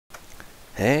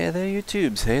Hey there,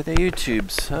 YouTubes. Hey there,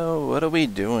 YouTubes. So, what are we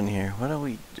doing here? What are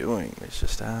we doing? There's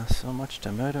just so much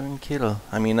to murder and kill.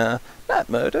 I mean, not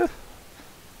murder.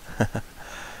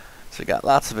 So we got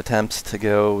lots of attempts to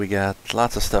go. We got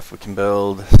lots of stuff we can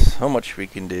build. So much we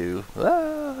can do.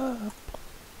 Should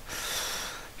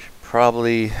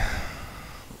probably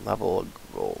level a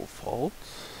gold vault,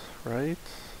 right?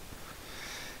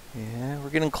 Yeah, we're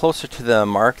getting closer to the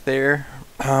mark there.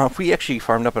 If we actually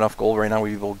farmed up enough gold right now,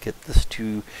 we will get this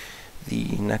to the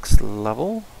next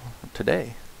level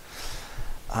today.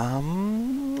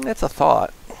 It's a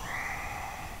thought.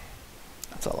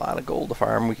 That's a lot of gold to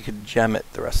farm. We could gem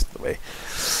it the rest of the way.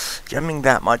 Gemming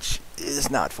that much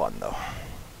is not fun, though.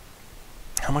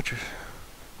 How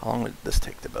long would this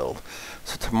take to build?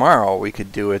 So tomorrow we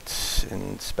could do it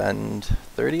and spend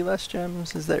 30 less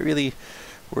gems. Is that really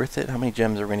worth it? How many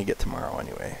gems are we going to get tomorrow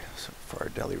anyway? So for our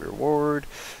daily reward,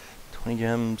 20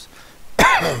 gems.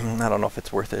 I don't know if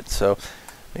it's worth it. So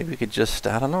maybe we could just,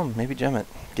 I don't know, maybe gem it.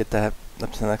 Get that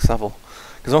up to the next level.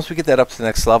 Because once we get that up to the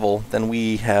next level, then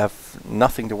we have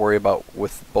nothing to worry about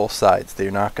with both sides.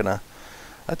 They're not going to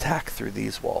attack through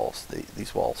these walls.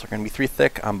 These walls are going to be 3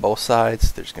 thick on both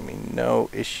sides. There's going to be no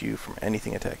issue from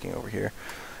anything attacking over here,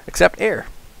 except air.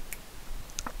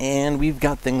 And we've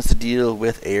got things to deal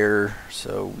with air,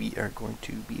 so we are going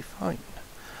to be fine.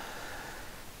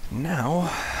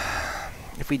 Now,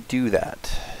 if we do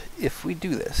this,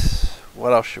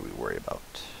 what else should we worry about?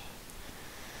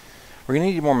 We're going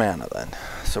to need more mana then.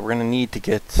 So we're going to need to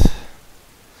get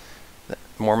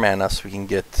more mana so we can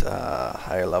get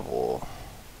higher level.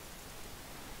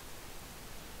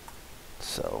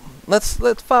 So let's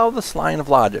follow this line of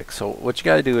logic. So what you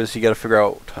got to do is you got to figure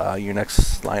out your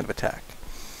next line of attack.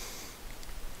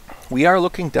 We are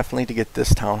looking definitely to get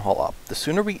this town hall up. The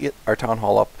sooner we get our town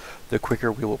hall up, the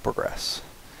quicker we will progress.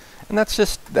 And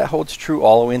that holds true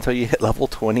all the way until you hit level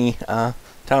 20 town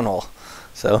hall.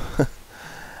 So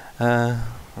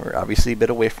we're obviously a bit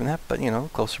away from that, but you know, the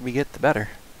closer we get, the better.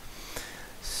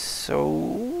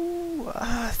 So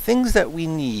things that we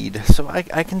need. So I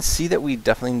can see that we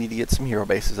definitely need to get some hero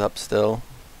bases up still.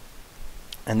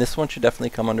 And this one should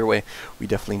definitely come underway. We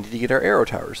definitely need to get our arrow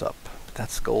towers up. But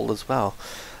that's gold as well.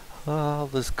 All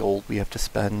this gold we have to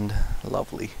spend.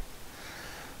 Lovely.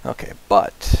 Okay,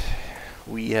 but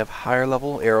we have higher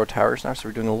level arrow towers now, so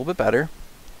we're doing a little bit better.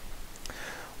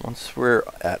 Once we're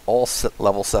at all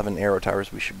level 7 arrow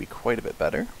towers, we should be quite a bit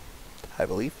better, I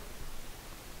believe.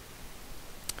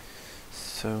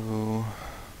 So,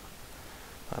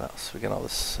 what else? We got all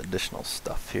this additional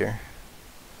stuff here.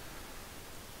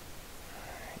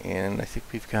 And I think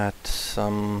we've got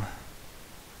some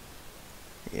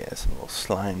little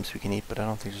slimes we can eat, but I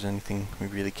don't think there's anything we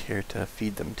really care to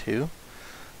feed them to.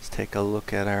 Let's take a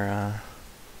look at our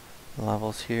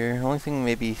levels here. The only thing,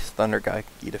 maybe Thunder God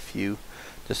could eat a few,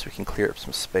 just so we can clear up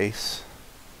some space.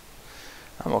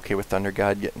 I'm okay with Thunder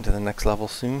God getting to the next level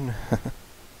soon.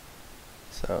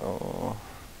 So,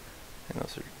 and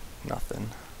those are nothing.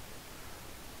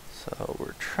 So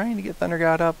we're trying to get Thunder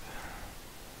God up.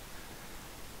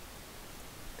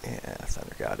 Yeah,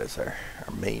 Thunder God is our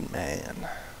main man.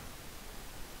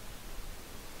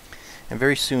 And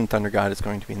very soon Thunder God is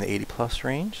going to be in the 80+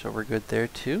 range, so we're good there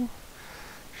too.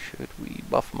 Should we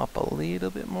buff him up a little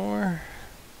bit more?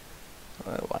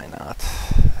 Why not?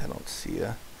 I don't see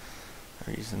a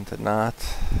reason to not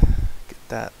get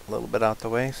that a little bit out the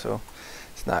way, so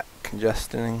it's not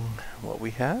congesting what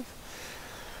we have.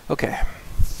 Okay.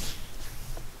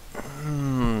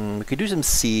 We could do some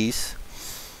C's,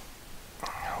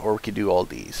 or we could do all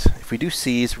D's. If we do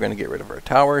C's, we're going to get rid of our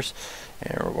towers,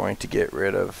 and we're going to get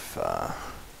rid of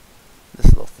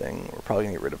this little thing. We're probably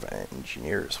going to get rid of an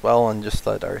engineer as well, and just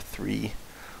let our 3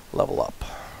 level up.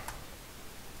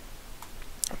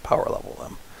 Power level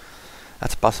them.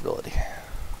 That's a possibility.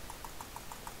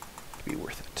 Could be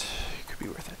worth it. Could be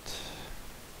worth it.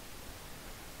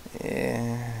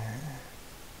 Yeah.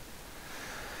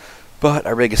 But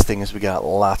our biggest thing is we got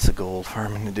lots of gold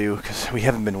farming to do, because we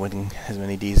haven't been winning as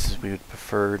many Ds as we would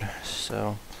preferred.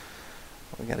 So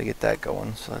we got to get that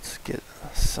going. So let's get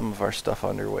some of our stuff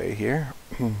underway here.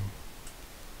 Some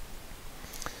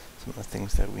of the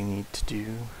things that we need to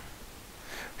do.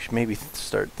 We should maybe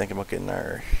start thinking about getting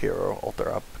our hero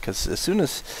altar up, because as soon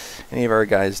as any of our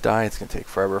guys die, it's going to take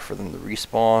forever for them to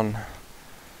respawn.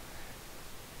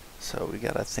 So we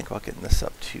got to think about getting this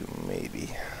up too,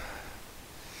 maybe.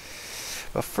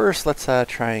 But first, let's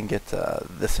try and get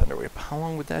this underway. How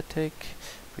long would that take?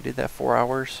 If we did that 4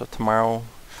 hours, so tomorrow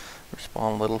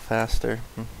respawn a little faster.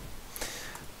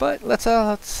 But let's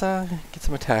get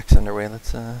some attacks underway.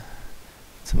 Let's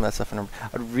some of that stuff. And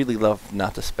I'd really love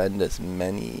not to spend as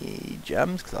many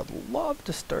gems, because I'd love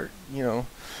to start, you know,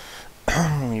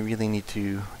 we really need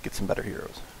to get some better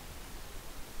heroes.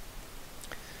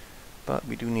 But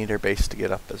we do need our base to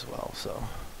get up as well, so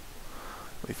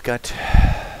we've got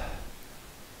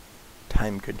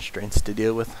time constraints to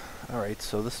deal with. Alright,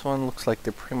 so this one looks like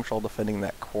they're pretty much all defending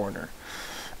that corner.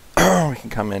 We can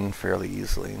come in fairly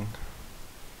easily and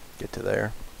get to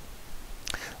there.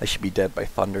 They should be dead by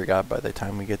Thunder God by the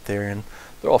time we get there, and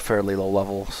they're all fairly low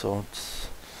level, so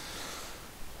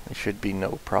it should be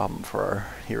no problem for our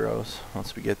heroes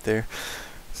once we get there.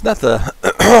 It's not the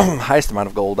highest amount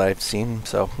of gold I've seen,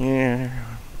 so yeah,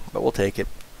 but we'll take it.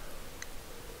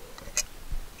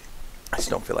 I just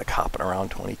don't feel like hopping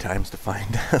around 20 times to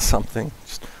find something.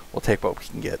 We'll take what we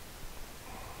can get.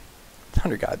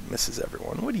 Thunder God misses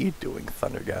everyone. What are you doing,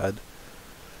 Thunder God?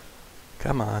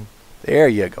 Come on. There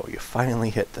you go. You finally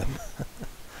hit them.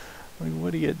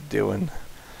 What are you doing?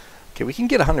 Okay, we can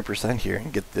get 100% here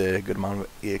and get the good amount of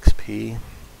EXP,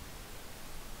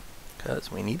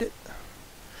 because we need it.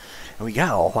 And we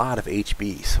got a lot of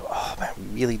HB, so oh man,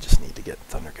 we really just need to get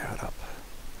Thunder God up.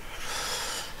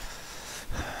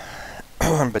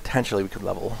 Potentially we could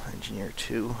level Engineer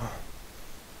 2.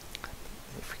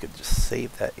 If we could just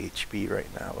save that HB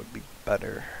right now, it would be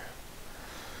better.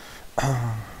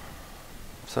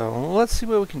 So let's see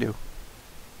what we can do.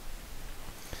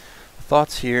 The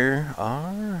thoughts here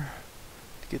are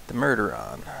to get the murder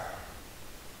on.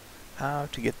 How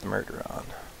to get the murder on.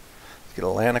 Let's get a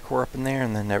Lanacore up in there,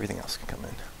 and then everything else can come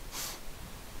in.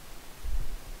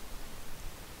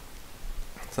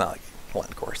 It's not like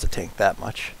Lanacore is to tank that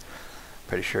much.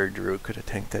 Pretty sure Drew could have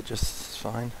tanked that just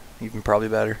fine. Even probably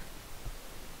better.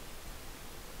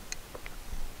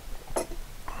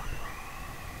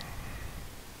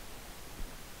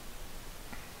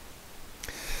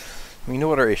 We know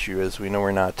what our issue is. We know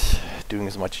we're not doing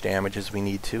as much damage as we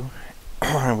need to.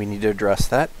 And we need to address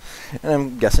that. And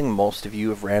I'm guessing most of you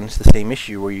have ran into the same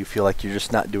issue where you feel like you're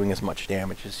just not doing as much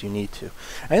damage as you need to.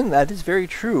 And that is very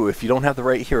true. If you don't have the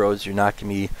right heroes, you're not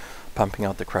going to be pumping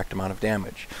out the correct amount of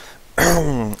damage.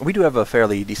 We do have a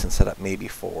fairly decent setup maybe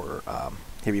for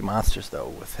heavy monsters, though,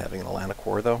 with having an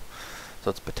Lanacore, though.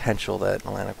 So it's potential that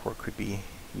an Lanacore could be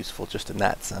useful just in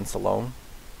that sense alone.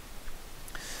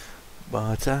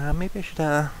 But maybe I should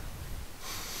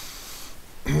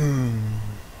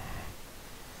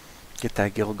get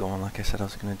that guild going like I said I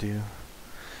was going to do.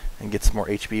 And get some more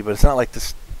HB, but it's not like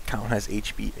this count has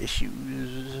HB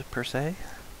issues, per se.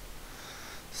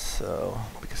 So,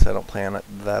 because I don't play on it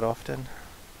that often.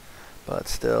 But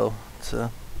still, it's you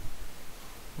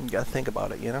gotta think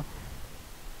about it, you know?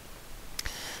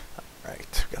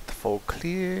 Alright, we got the full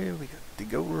clear, we got the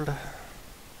gold.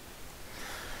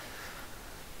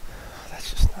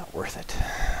 That's just not worth it.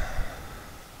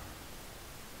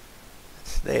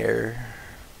 It's there.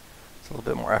 It's a little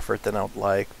bit more effort than I would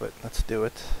like, but let's do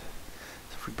it.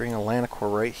 So if we bring a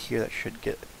Lanacore right here, that should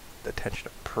get the attention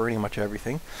of pretty much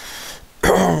everything.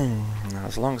 Now,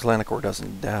 as long as Lanacore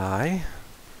doesn't die,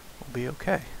 we'll be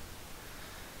okay.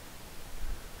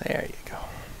 There you go.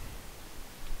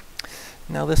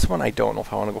 Now this one, I don't know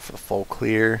if I want to go for the full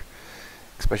clear,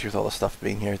 especially with all the stuff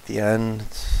being here at the end.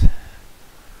 It's a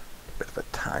bit of a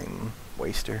time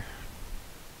waster.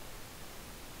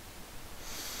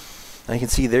 Now you can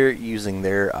see they're using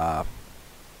their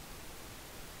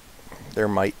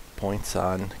might points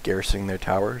on garrisoning their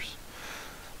towers.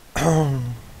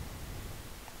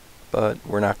 But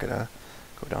we're not gonna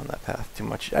go down that path too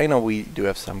much. I know we do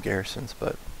have some garrisons,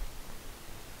 but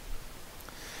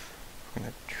I'm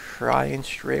gonna try and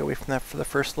stray away from that for the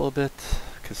first little bit,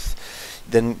 because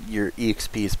then your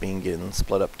EXP is getting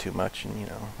split up too much, and you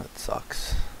know that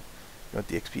sucks. You want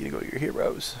the XP to go to your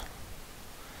heroes.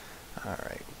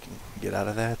 Alright, we can get out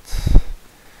of that.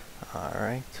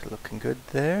 Alright, looking good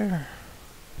there.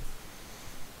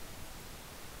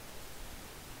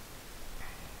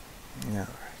 Alright,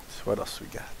 what else we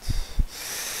got?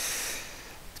 It's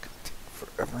gonna take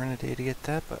forever and a day to get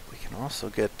that, but we can also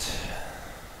get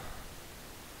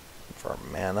our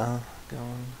mana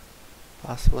going,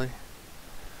 possibly.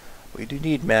 We do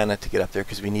need mana to get up there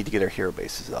because we need to get our hero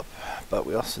bases up, but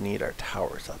we also need our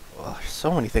towers up. Well, there's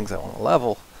so many things I want to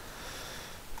level.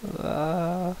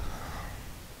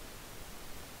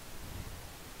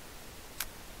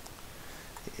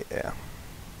 Yeah.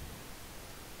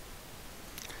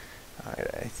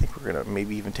 Alright, I think we're going to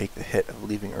maybe even take the hit of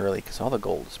leaving early, because all the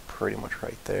gold is pretty much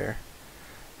right there.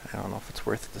 I don't know if it's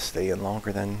worth it to stay in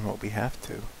longer than what we have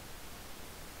to.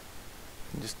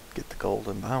 Just get the gold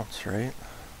and bounce, right?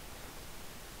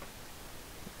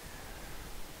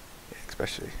 Yeah,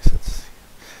 especially since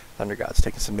Thunder God's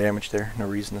taking some damage there. No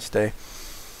reason to stay.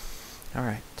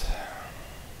 Alright.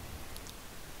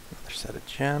 Another set of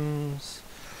gems.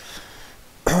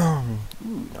 Ooh,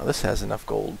 now this has enough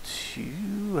gold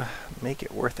to make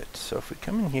it worth it. So if we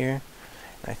come in here,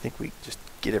 I think we just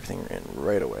get everything in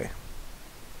right away.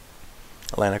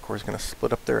 Atlantic Core is going to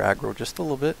split up their aggro just a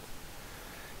little bit.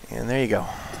 And there you go.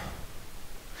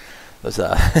 Those,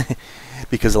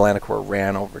 because Atlantic Core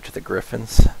ran over to the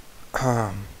Griffins,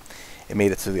 it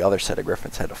made it so the other set of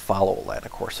Griffins had to follow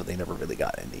Atlantic Core, so they never really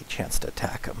got any chance to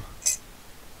attack them.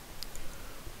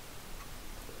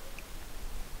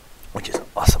 Which is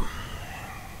awesome.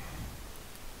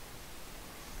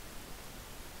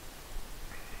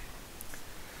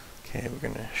 Okay,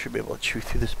 should be able to chew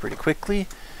through this pretty quickly.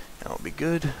 That'll be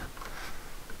good.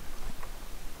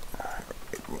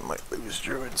 We might lose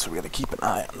Druid, so we gotta keep an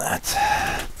eye on that.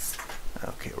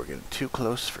 Okay, we're getting too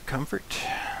close for comfort.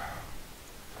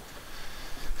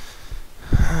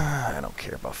 I don't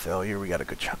care about failure, we got a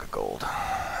good chunk of gold.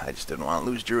 I just didn't want to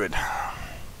lose Druid. I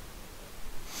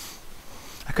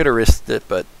could have risked it,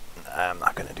 but I'm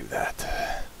not going to do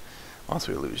that. Once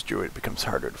we lose Druid, it becomes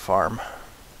harder to farm.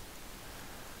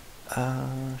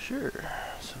 Sure.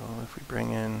 So if we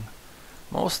bring in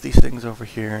most of these things over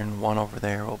here and one over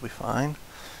there, we'll be fine.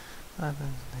 I don't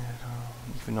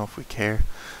even know if we care.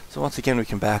 So once again, we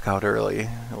can back out early.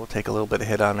 It will take a little bit of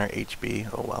hit on our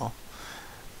HB. Oh well.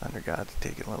 Thunder God's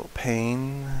taking a little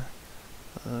pain.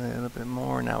 A little bit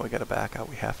more. Now we got to back out.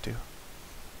 We have to.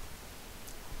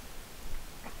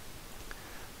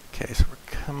 Okay, so we're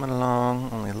coming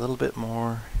along, only a little bit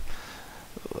more.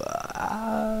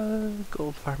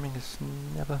 Gold farming is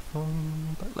never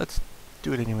fun, but let's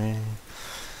do it anyway.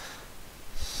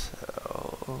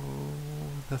 So,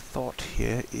 the thought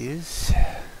here is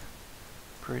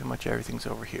pretty much everything's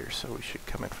over here, so we should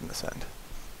come in from this end.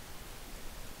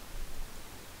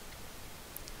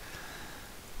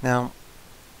 Now,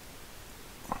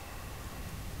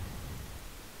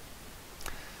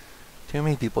 too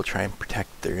many people try and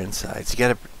protect their insides. You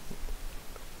gotta.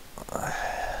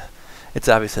 It's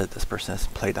obvious that this person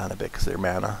hasn't played on a bit because their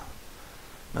mana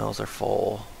mills are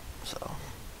full, so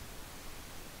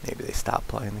maybe they stop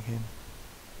playing the game.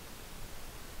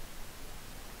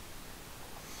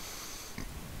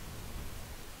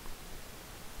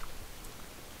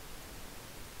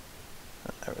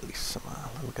 I released some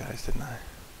little guys, didn't I?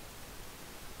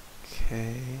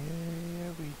 Okay,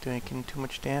 are we taking too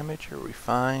much damage? Are we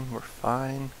fine? We're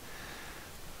fine.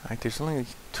 Alright, there's only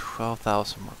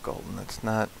 12,000 more gold, and that's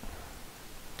not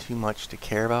too much to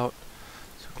care about.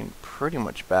 So we can pretty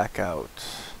much back out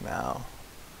now.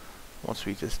 Once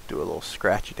we just do a little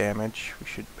scratchy damage, we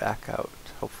should back out.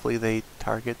 Hopefully they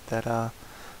target that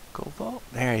gold vault.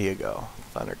 There you go,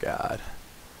 Thunder God.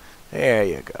 There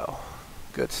you go.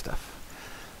 Good stuff.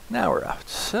 Now we're out.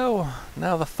 So,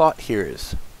 now the thought here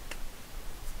is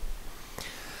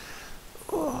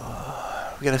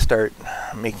we gotta start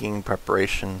making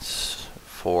preparations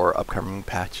for upcoming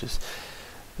patches.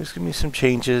 There's gonna be some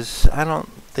changes. I don't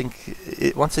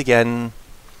think once again,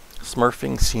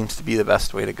 smurfing seems to be the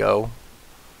best way to go.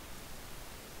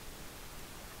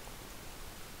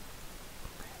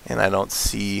 And I don't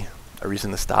see a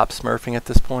reason to stop smurfing at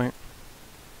this point.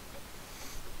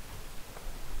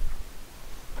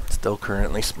 Still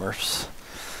currently smurfs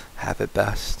have it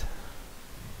best.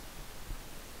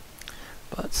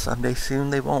 But someday soon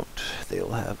they won't.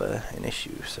 They'll have an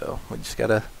issue, so we just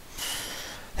gotta...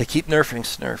 They keep nerfing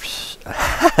Smurfs.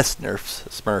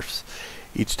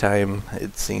 Each time,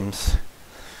 it seems.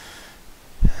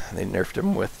 They nerfed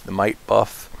them with the might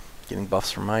buff, getting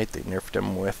buffs for might. They nerfed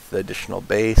them with the additional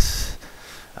base,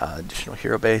 additional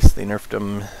hero base. They nerfed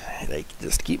them. They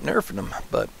just keep nerfing them,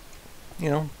 but, you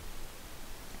know.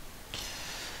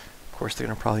 Of course, they're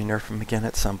gonna probably nerf them again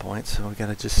at some point, so we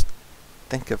gotta just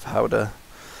think of how to...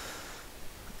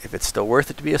 If it's still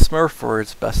worth it to be a Smurf, or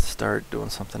it's best to start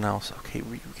doing something else. Okay,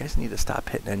 you guys need to stop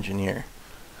hitting Engineer.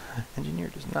 Engineer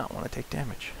does not want to take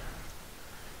damage.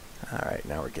 Alright,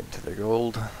 now we're getting to their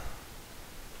gold.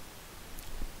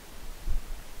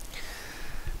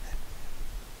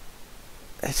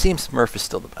 It seems Smurf is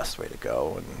still the best way to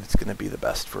go, and it's going to be the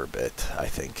best for a bit, I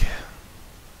think.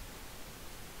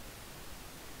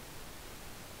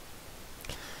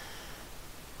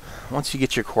 Once you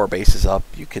get your core bases up,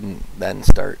 you can then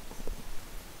start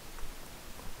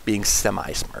being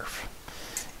semi-smurf.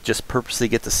 Just purposely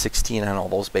get to 16 on all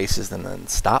those bases and then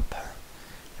stop.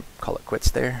 Call it quits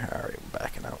there. Alright, we're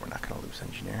backing out. We're not going to lose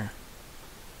Engineer.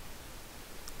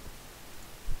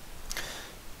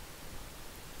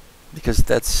 Because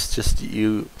that's just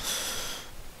you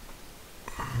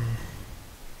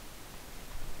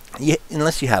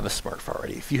unless you have a Smurf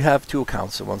already. If you have 2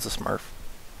 accounts and one's a Smurf,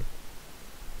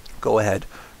 go ahead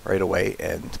right away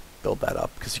and build that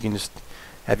up, because you can just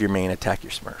have your main attack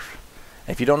your Smurf.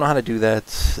 And if you don't know how to do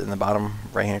that, in the bottom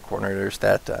right hand corner there's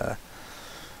that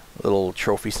little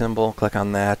trophy symbol. Click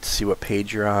on that, see what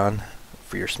page you're on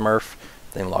for your Smurf,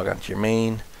 then log on to your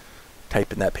main,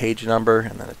 type in that page number,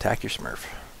 and then attack your Smurf.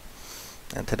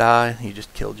 And ta-da, you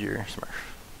just killed your Smurf.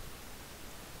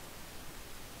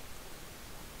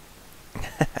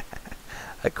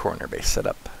 A corner base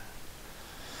setup.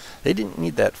 They didn't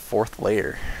need that 4th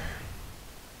layer.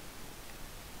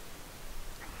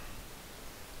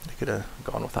 They could have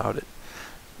gone without it.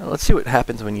 Now let's see what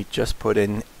happens when you just put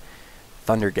in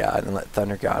Thunder God and let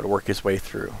Thunder God work his way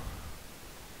through.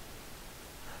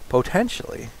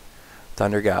 Potentially,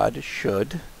 Thunder God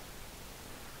should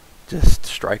just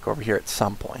strike over here at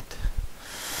some point.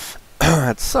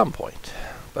 At some point.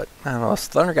 But I don't know,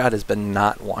 Thunder God has been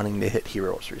not wanting to hit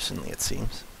heroes recently, it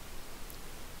seems.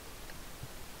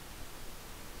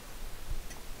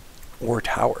 Or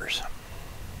towers.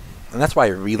 And that's why I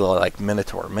really like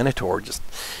Minotaur. Minotaur just,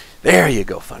 there you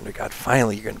go, Thunder God.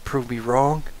 Finally, you're going to prove me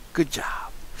wrong. Good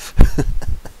job.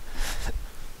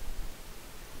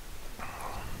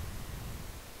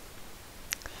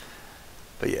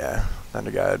 But yeah,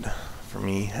 Thunder God, for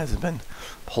me, hasn't been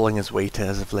pulling his weight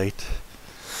as of late.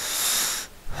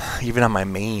 Even on my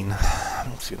main,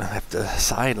 I'm just going to have to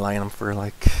sideline him for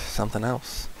like something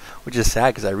else. Which is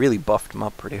sad, because I really buffed him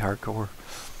up pretty hardcore.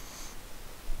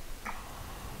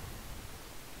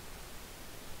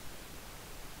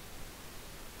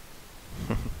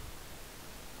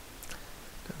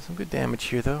 Some good damage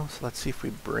here though, so let's see if we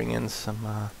bring in some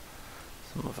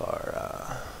of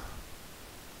our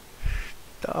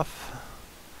stuff.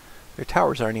 Their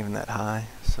towers aren't even that high,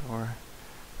 so we're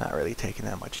not really taking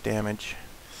that much damage.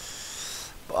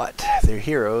 But their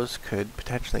heroes could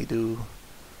potentially do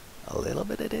a little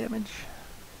bit of damage.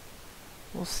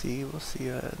 We'll see, we'll see.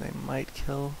 They might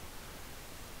kill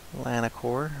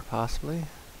Lanacore, possibly.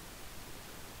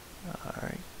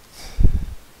 Alright.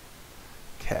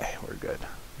 Okay, we're good.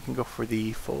 We can go for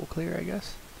the full clear, I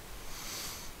guess.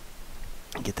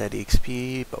 Get that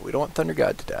EXP, but we don't want Thunder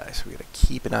God to die, so we gotta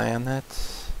keep an eye on that.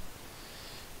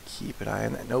 Keep an eye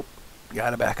on that. Nope.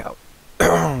 Gotta back out.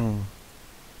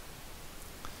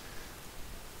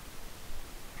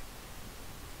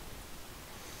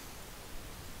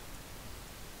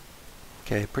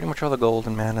 Okay, pretty much all the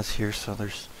golden mana's here, so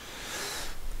there's...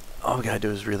 all we gotta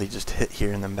do is really just hit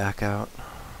here and then back out.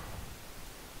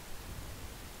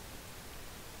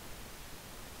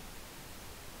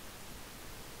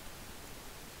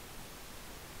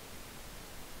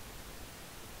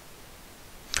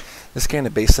 This kind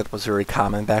of base set was very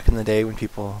common back in the day when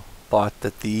people thought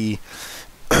that they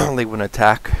wouldn't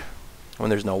attack when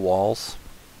there's no walls.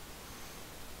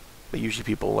 But usually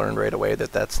people learned right away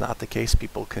that that's not the case.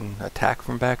 People can attack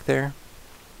from back there.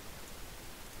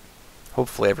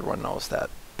 Hopefully everyone knows that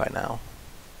by now.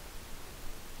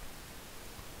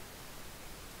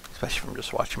 Especially from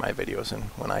just watching my videos and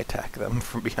when I attack them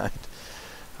from behind.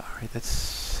 Alright,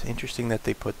 that's interesting that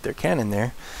they put their cannon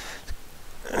there.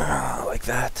 Like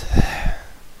that.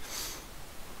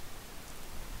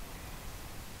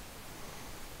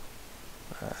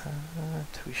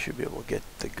 We should be able to get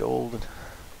the gold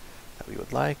that we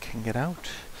would like and get out.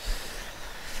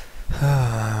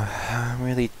 I'm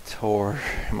really torn.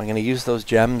 Am I going to use those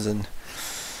gems and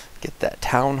get that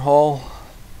town hall?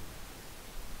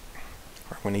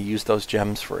 Or am I going to use those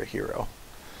gems for a hero?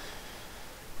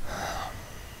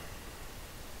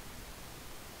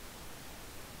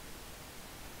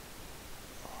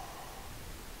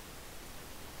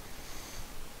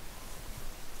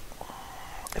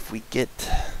 If we get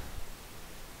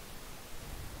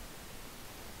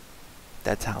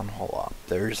that town hall up,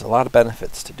 there's a lot of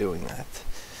benefits to doing that.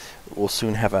 We'll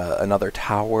soon have another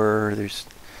tower. There's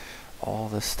all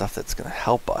this stuff that's going to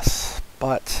help us,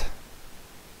 but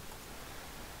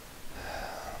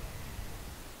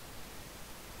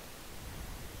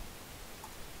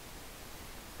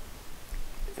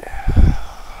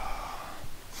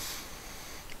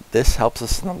this helps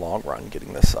us in the long run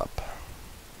getting this up.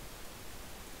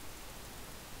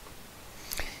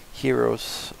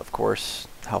 Heroes, of course,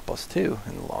 help us too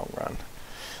in the long run.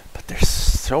 But there's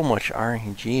so much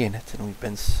RNG in it, and we've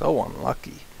been so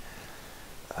unlucky.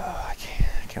 I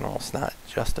can almost not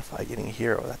justify getting a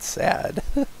hero. That's sad.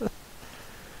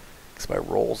 Because my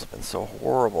rolls have been so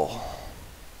horrible.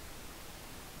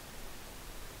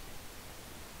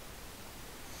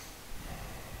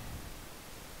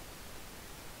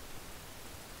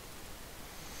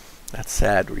 That's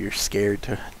sad where you're scared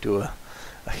to do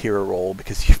a hero roll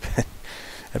because you've been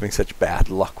having such bad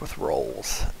luck with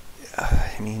rolls.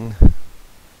 I mean,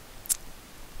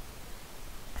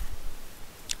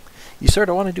 you sort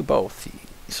of want to do both.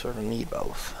 You sort of need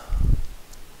both.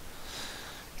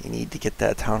 You need to get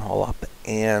that town hall up,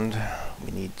 and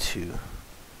we need to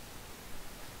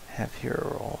have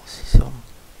hero rolls. So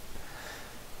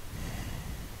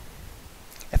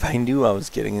if I knew I was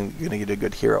gonna get a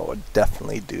good hero, I'd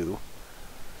definitely do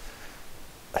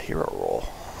a hero roll.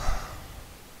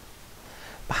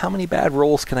 But how many bad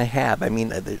rolls can I have? I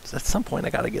mean, at some point I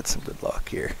gotta get some good luck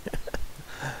here.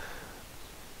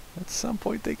 At some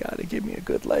point they gotta give me a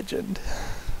good legend.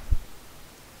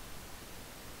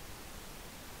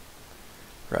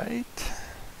 Right?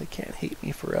 They can't hate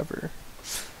me forever.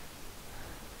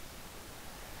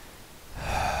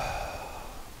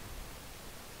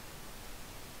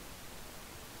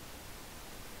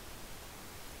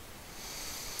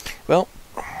 Well,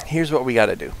 here's what we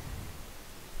gotta do.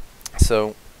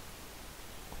 So,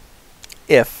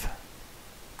 if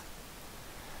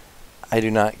I do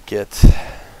not get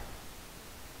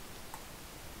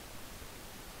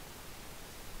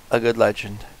a good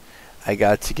legend, I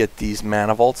got to get these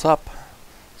mana vaults up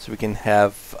so we can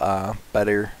have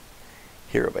better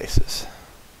hero bases.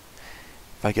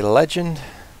 If I get a legend,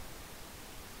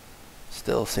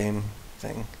 still same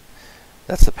thing.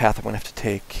 That's the path I'm going to have to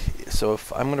take. So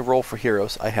if I'm going to roll for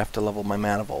heroes, I have to level my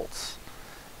mana vaults,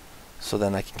 so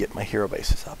then I can get my hero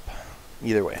bases up.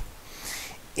 Either way.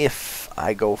 If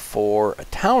I go for a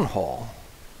town hall,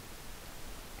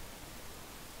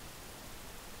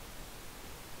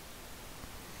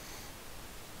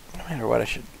 no matter what, I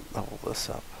should level this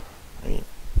up. I mean,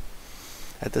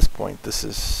 at this point, this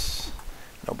is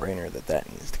no brainer that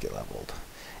needs to get leveled.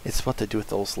 It's what to do with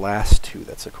those last two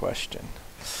that's a question.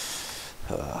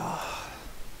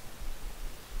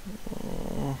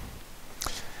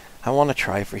 I want to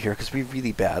try for here because we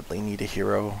really badly need a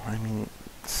hero. I mean,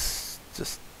 it's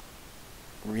just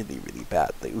really, really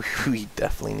badly. We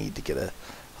definitely need to get a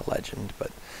legend,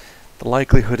 but the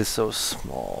likelihood is so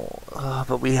small.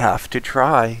 But we have to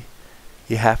try.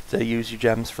 You have to use your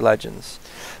gems for legends.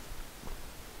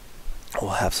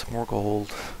 We'll have some more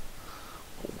gold.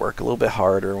 We'll work a little bit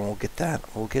harder and we'll get that.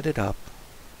 We'll get it up.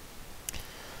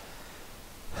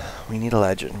 We need a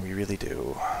legend, we really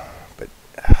do. But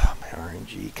my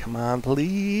RNG, come on,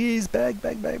 please. Bag,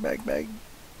 bag, bag, bag, bag.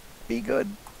 Be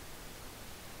good.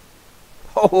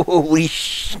 Holy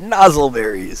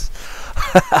schnozzleberries.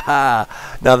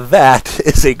 Now that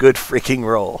is a good freaking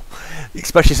roll.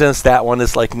 Especially since that one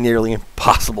is like nearly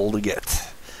impossible to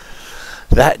get.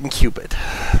 That and Cupid.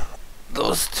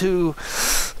 Those two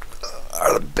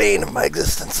are the bane of my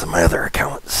existence and my other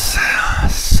accounts.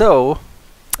 So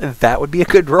that would be a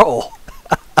good roll.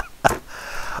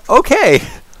 Okay.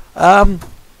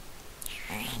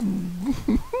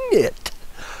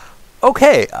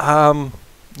 Okay.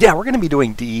 Yeah, we're going to be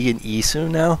doing D and E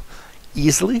soon now.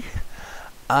 Easily.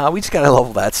 We just got to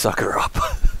level that sucker up.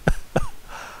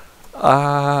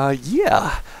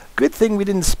 Yeah. Good thing we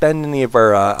didn't spend any of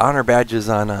our honor badges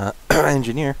on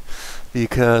engineer,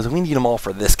 because we need them all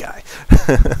for this guy.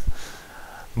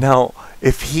 Now,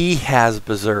 if he has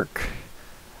Berserk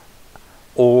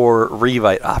or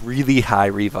Revite, really high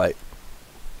Revite,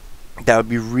 that would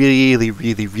be really,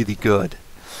 really, really good.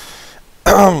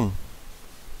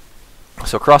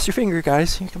 So cross your finger,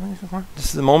 guys. Come on, come on. This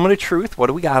is the moment of truth. What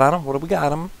do we got on him? What do we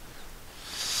got on him?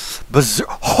 Berserk.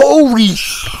 Holy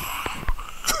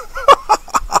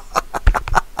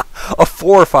a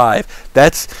 4 or 5.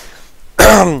 That's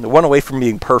one away from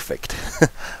being perfect.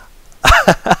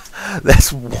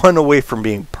 That's one away from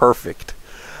being perfect.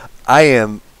 I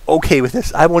am okay with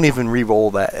this. I won't even re-roll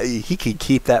that. He could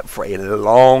keep that for a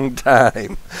long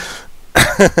time.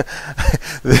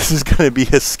 This is going to be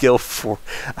his skill for,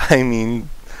 I mean,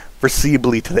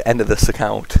 foreseeably to the end of this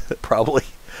account, probably.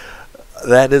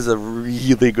 That is a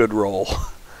really good roll.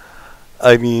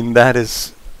 I mean, that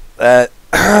is... that.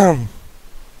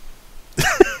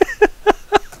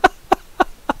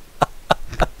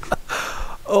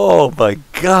 Oh my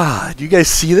god, you guys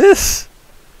see this?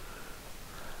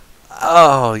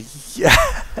 Oh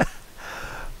yeah.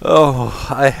 Oh,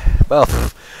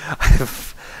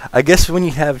 I guess when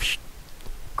you have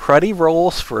cruddy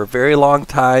rolls for a very long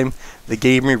time, the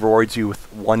game rewards you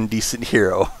with one decent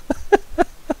hero.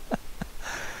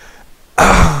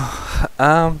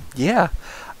 Yeah.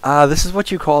 This is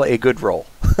what you call a good roll.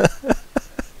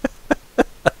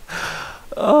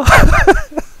 Oh.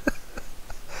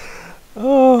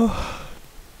 Oh,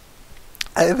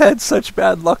 I've had such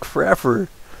bad luck forever.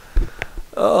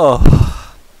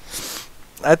 Oh,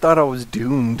 I thought I was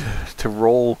doomed to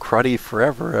roll cruddy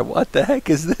forever. What the heck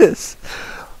is this?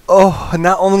 Oh,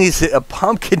 not only is it a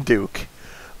Pumpkin Duke,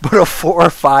 but a 4 or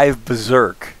 5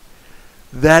 Berserk.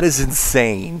 That is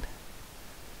insane.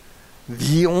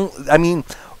 I mean,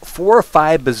 4 or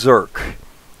 5 Berserk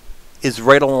is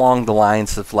right along the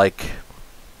lines of like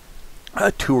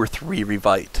a 2 or 3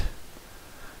 Revite.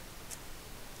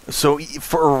 So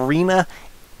for arena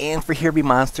and for Here Be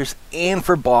Monsters and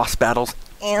for boss battles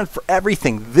and for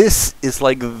everything, this is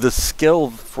like the skill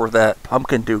for that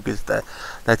Pumpkin Duke is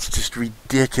that's just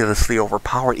ridiculously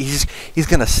overpowered. He's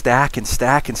gonna stack and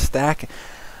stack and stack.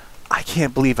 I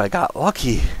can't believe I got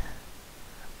lucky.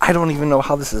 I don't even know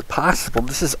how this is possible.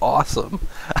 This is awesome.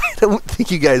 I don't think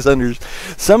you guys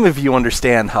some of you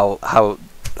understand how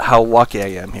lucky I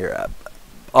am here.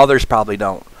 Others probably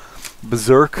don't.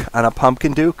 Berserk on a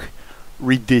Pumpkin Duke,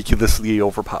 ridiculously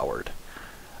overpowered.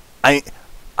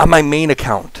 On my main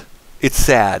account, it's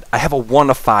sad. I have a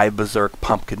 1 of 5 Berserk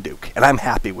Pumpkin Duke, and I'm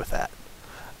happy with that.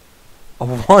 A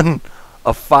 1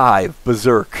 of 5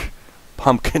 Berserk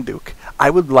Pumpkin Duke.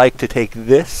 I would like to take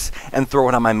this and throw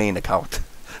it on my main account.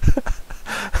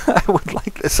 I would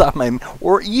like this on my,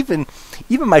 or even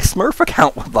my Smurf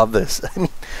account would love this. I mean,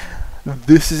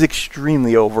 this is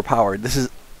extremely overpowered. This is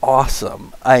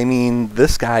awesome. I mean,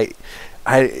 this guy,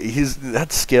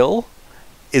 that skill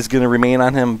is going to remain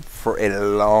on him for a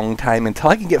long time until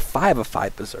I can get 5 of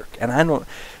 5 Berserk. And I don't,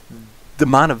 the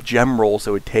amount of gem rolls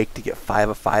it would take to get 5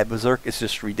 of 5 Berserk is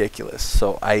just ridiculous.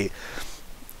 So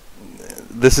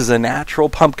this is a natural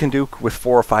Pumpkin Duke with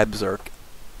 4 or 5 Berserk.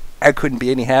 I couldn't be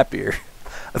any happier.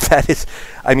 That is,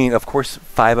 I mean, of course,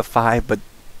 5 of 5, but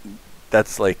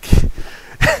that's like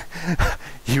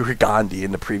you were Gandhi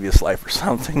in the previous life or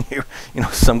something. You know,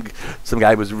 some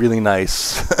guy was really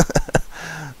nice.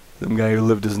 Some guy who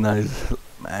lived his nice.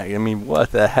 I mean,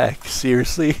 what the heck?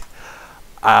 Seriously?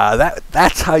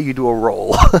 That's how you do a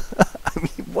roll. I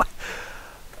mean, what?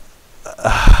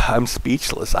 I'm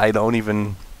speechless. I don't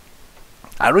even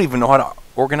know how to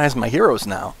organize my heroes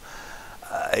now.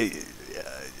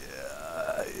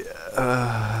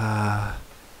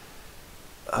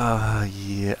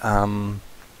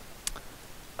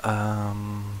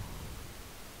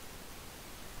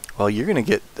 Well, you're gonna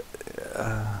get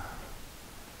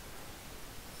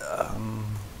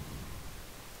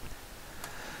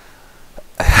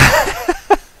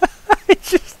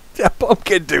just a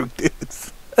Pumpkin Duke,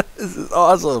 dudes. This is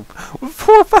awesome. With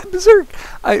 4 or 5 Berserk,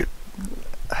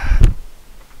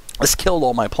 this killed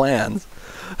all my plans.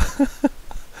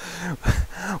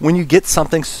 When you get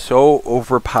something so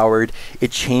overpowered,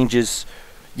 it changes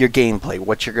your gameplay,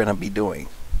 what you're going to be doing,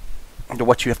 and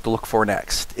what you have to look for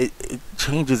next. It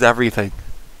changes everything.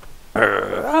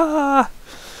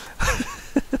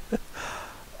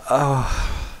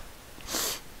 Oh,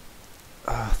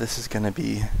 this is going to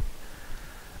be...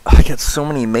 I got so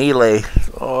many melee.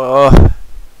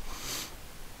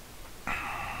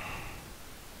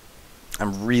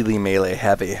 I'm really melee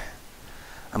heavy.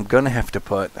 I'm going to have to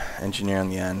put Engineer on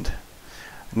the end.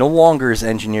 No longer is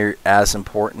Engineer as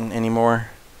important anymore.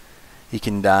 He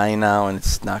can die now and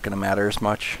it's not going to matter as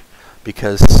much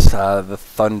because the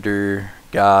Thunder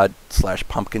God /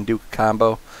 Pumpkin Duke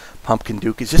combo, Pumpkin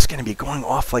Duke is just going to be going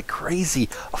off like crazy.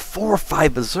 A 4 or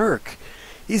 5 Berserk.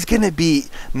 He's going to be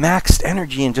maxed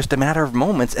energy in just a matter of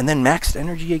moments and then maxed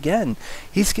energy again.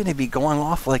 He's going to be going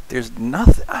off like there's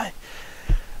nothing. I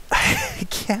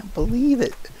can't believe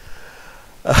it.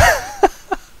 I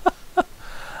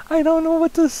don't know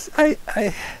what to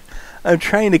I'm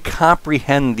trying to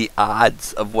comprehend the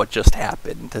odds of what just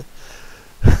happened.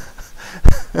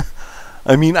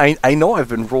 I mean, I know I've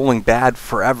been rolling bad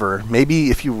forever.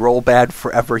 Maybe if you roll bad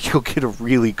forever, you'll get a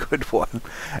really good one.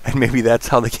 And maybe that's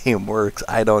how the game works.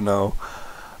 I don't know.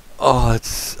 Oh,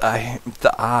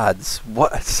 the odds.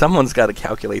 What? Someone's got to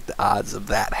calculate the odds of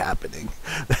that happening.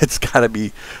 That's got to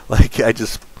be like I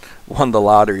just won the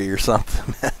lottery or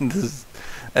something, man.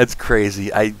 That's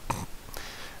crazy. I'm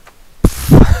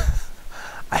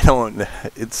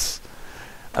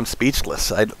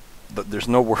speechless. There's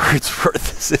no words for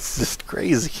this. It's just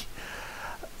crazy.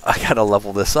 I gotta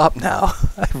level this up now.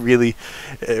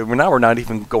 We're not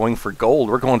even going for gold.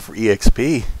 We're going for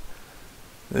EXP.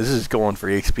 This is going for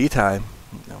EXP time.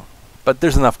 But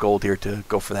there's enough gold here to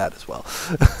go for that as well.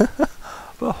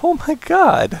 But oh my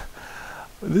god.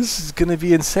 This is going to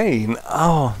be insane.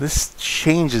 Oh, this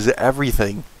changes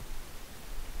everything.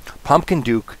 Pumpkin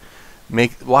Duke,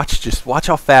 watch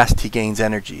how fast he gains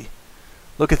energy.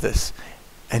 Look at this.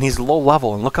 And he's low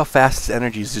level, and look how fast his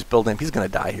energy is just building. He's going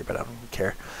to die here, but I don't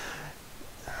care.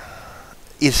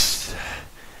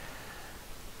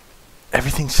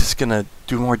 everything's just gonna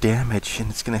do more damage and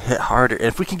it's gonna hit harder. And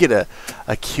if we can get a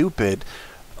Cupid,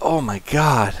 oh my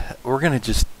god,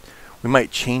 we might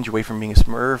change away from being a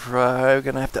Smurf. We're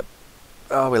gonna have to.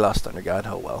 Oh, we lost Thunder God.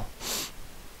 Oh well.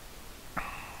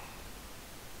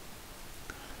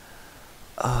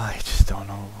 I just don't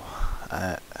know.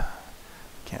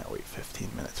 Can't wait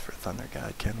 15 minutes for Thunder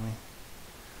God, can we?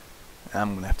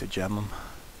 I'm gonna have to gem him.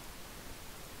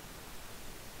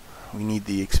 We need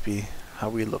the XP. How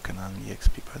are we looking on the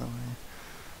XP, by the way?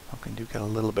 Pumpkin Duke got a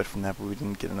little bit from that, but we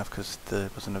didn't get enough because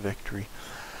it wasn't a victory.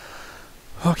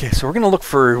 Okay, so we're gonna look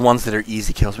for ones that are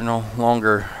easy kills. We're no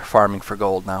longer farming for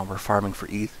gold now. We're farming for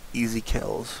easy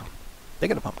kills. They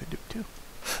got a Pumpkin Duke too.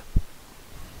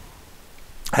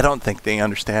 I don't think they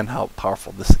understand how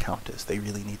powerful this account is. They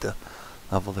really need to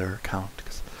level their account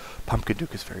because Pumpkin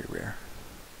Duke is very rare.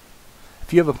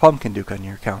 If you have a Pumpkin Duke on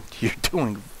your account, you're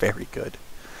doing very good.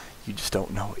 You just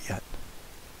don't know it yet.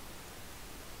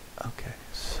 Okay,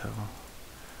 so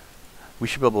we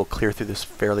should be able to clear through this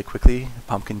fairly quickly.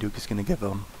 Pumpkin Duke is going to give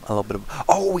him a little bit of.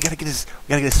 Oh, we gotta get his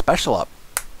special up.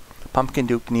 Pumpkin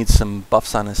Duke needs some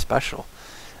buffs on his special,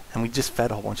 and we just fed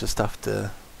a whole bunch of stuff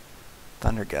to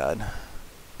Thunder God.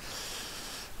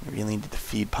 We really need to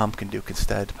feed Pumpkin Duke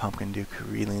instead. Pumpkin Duke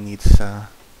really needs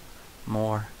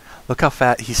more. Look how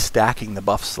fat he's stacking the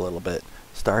buffs a little bit.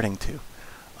 Starting to.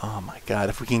 Oh my god,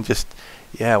 if we can just...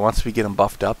 Yeah, once we get him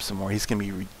buffed up some more, he's going to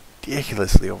be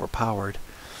ridiculously overpowered.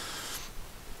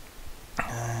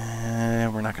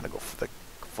 We're not going to go for the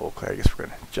full clear. I guess we're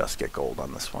going to just get gold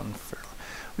on this one.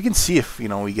 We can see if,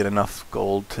 we get enough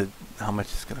gold to how much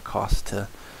it's going to cost to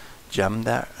gem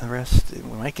that the rest. We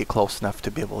might get close enough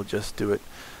to be able to just do it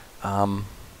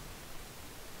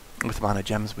with the amount of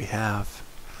gems we have.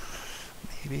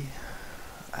 Maybe.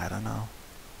 I don't know.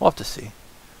 We'll have to see.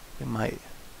 We might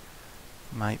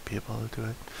be able to do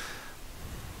it.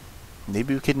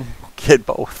 Maybe we can get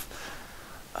both.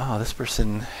 Oh, this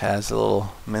person has a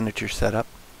little miniature setup.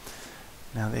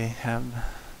 Now they have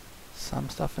some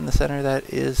stuff in the center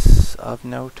that is of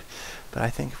note, but I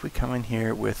think if we come in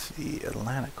here with the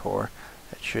Atlantic Core,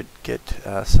 that should get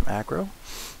some aggro.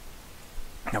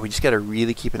 Now we just got to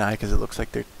really keep an eye because it looks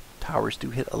like their towers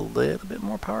do hit a little bit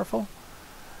more powerful.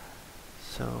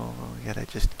 So we got to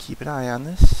just keep an eye on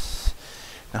this.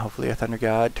 Now hopefully our Thunder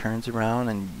God turns around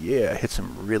and yeah, hits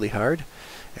him really hard.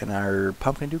 And our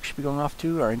Pumpkin Duke should be going off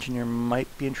too. Our engineer might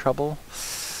be in trouble.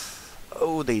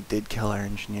 Oh, they did kill our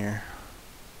engineer.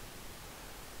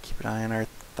 Keep an eye on our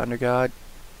Thunder God.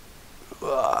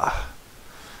 Ugh.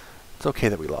 It's okay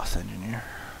that we lost engineer.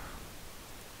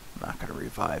 I'm not going to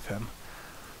revive him.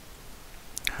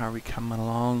 How are we coming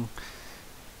along?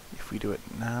 If we do it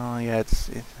now, yeah,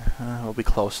 we'll be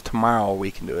close. Tomorrow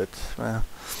we can do it. Well,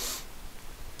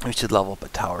 we should level up a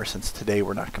tower since today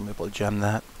we're not going to be able to gem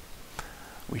that.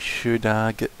 We should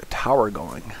get a tower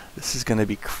going. This is going to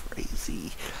be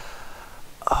crazy.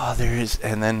 Oh, there is,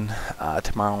 and then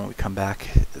tomorrow when we come back,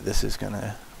 this is going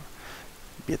to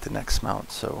be at the next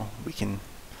mount, so we can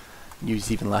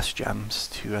use even less gems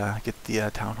to get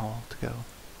the town hall to go.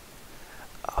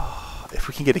 Oh, if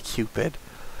we can get a Cupid,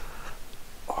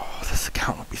 oh, this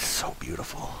account would be so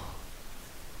beautiful.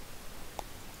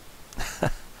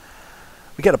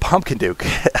 We got a Pumpkin Duke.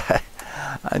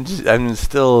 I'm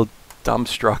still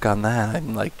dumbstruck on that.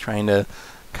 I'm like trying to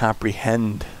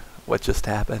comprehend what just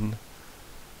happened.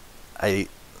 Yeah.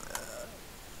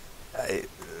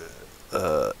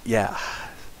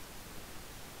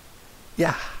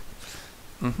 Yeah.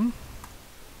 Mm-hmm.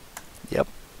 Yep.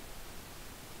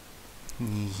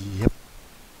 Yep.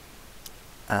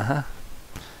 Uh-huh.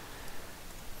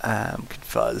 I'm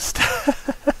confused.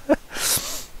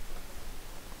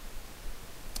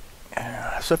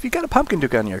 So if you got a Pumpkin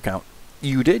Duke on your account,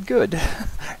 you did good.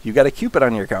 You got a Cupid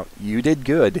on your account, you did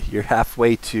good. You're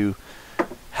halfway to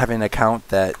having an account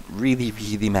that really,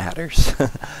 really matters.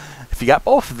 If you got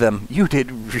both of them, you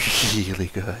did really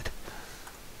good.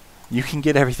 You can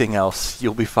get everything else.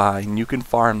 You'll be fine. You can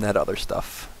farm that other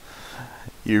stuff.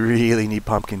 You really need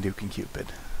Pumpkin Duke and Cupid.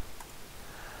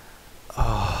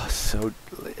 Oh, so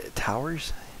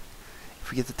towers?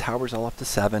 If we get the towers all up to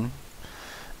 7,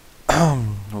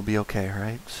 we'll be okay,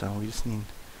 right? So we just need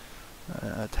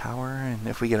a tower, and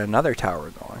if we get another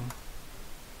tower going,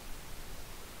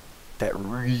 that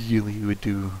really would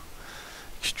do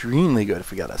extremely good if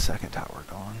we got a second tower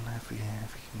going. If we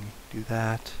can do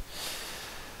that,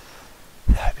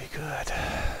 that'd be good.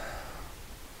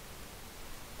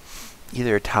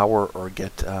 Either a tower or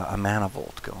get a mana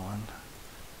vault going.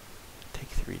 Take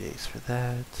 3 days for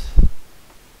that.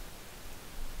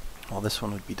 Well, this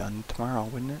one would be done tomorrow,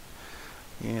 wouldn't it?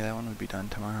 Yeah, that one would be done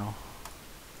tomorrow.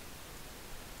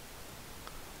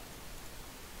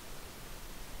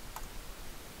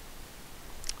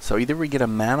 So either we get a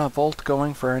mana vault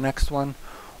going for our next one,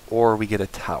 or we get a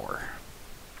tower.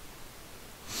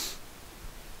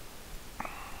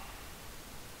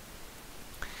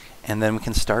 And then we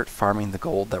can start farming the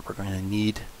gold that we're going to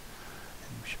need.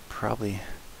 And we should probably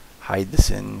hide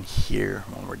this in here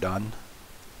when we're done.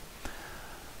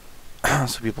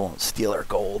 So people won't steal our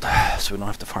gold, so we don't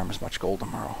have to farm as much gold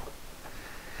tomorrow.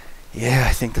 Yeah,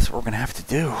 I think that's what we're going to have to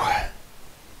do.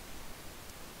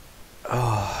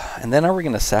 Oh, and then are we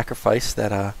going to sacrifice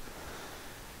that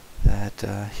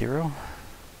hero? Are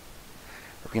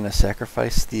we going to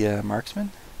sacrifice the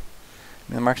marksman?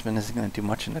 I mean, the marksman isn't going to do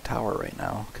much in the tower right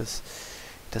now because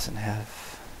it doesn't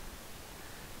have...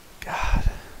 God,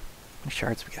 how many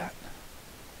shards we got?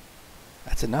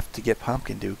 That's enough to get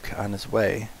Pumpkin Duke on his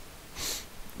way.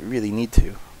 We really need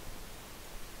to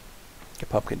get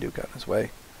Pumpkin Duke on his way.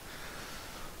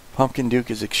 Pumpkin Duke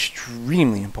is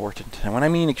extremely important. And when I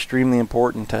mean extremely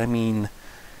important, I mean,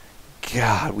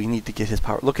 God, we need to get his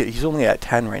power. Look, he's only at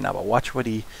 10 right now, but watch what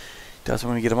he does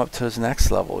when we get him up to his next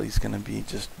level. He's going to be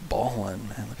just balling,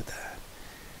 man. Look at that.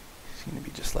 He's going to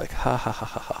be just like, ha ha ha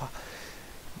ha ha.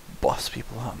 Boss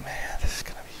people up, man. This is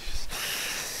going to be just...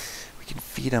 We can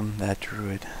feed him that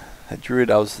druid. That druid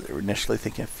I was initially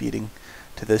thinking of feeding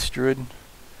to this druid.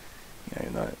 You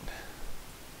know,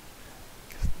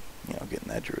 getting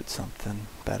that druid something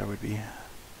better would be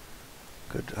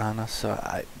good on us.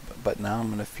 But now I'm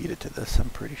going to feed it to this, I'm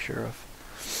pretty sure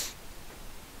of.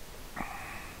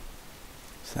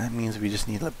 So that means we just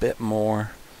need a bit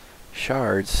more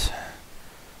shards,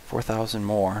 4,000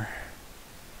 more,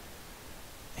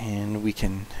 and we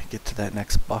can get to that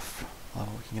next buff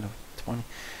level. We can get a 20,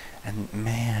 and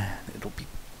man, it'll be...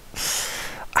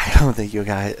 I don't think you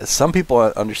guys... Some people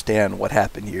understand what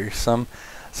happened here. Some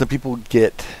people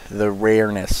get the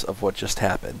rareness of what just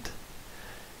happened.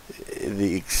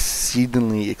 The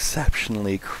exceedingly,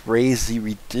 exceptionally crazy,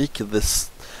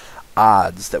 ridiculous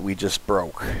odds that we just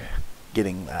broke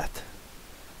getting that.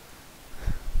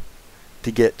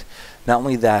 To get not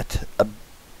only that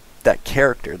that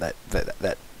character, that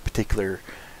particular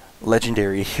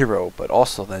legendary hero, but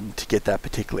also then to get that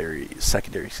particular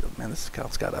secondary skill. Man, this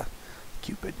account's got a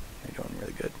Cupid. They're doing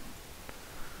really good.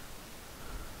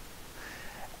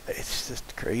 It's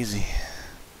just crazy.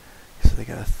 So they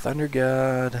got a Thunder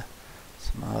God,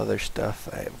 some other stuff.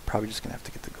 I'm probably just gonna have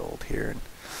to get the gold here and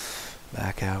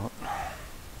back out.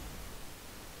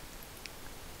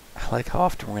 I like how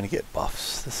often we're gonna get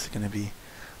buffs. This is gonna be,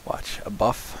 watch, a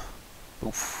buff,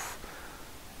 oof,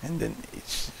 and then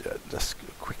it's just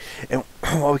quick. And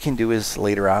what we can do is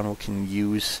later on we can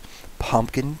use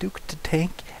Pumpkin Duke to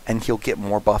tank, and he'll get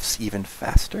more buffs even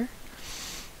faster,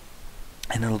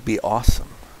 and it'll be awesome.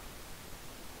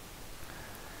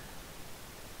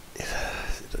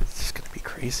 It's just gonna be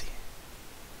crazy.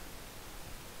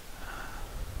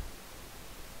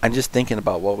 I'm just thinking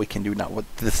about what we can do now. What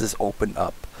this has opened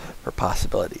up for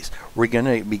possibilities. We're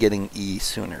gonna be getting E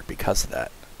sooner because of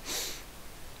that.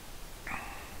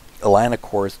 Alana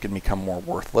Core is gonna become more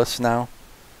worthless now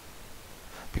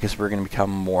because we're gonna become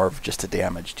more of just a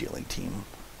damage dealing team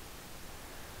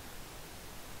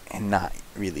and not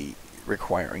really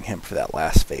requiring him for that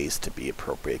last phase to be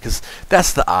appropriate, because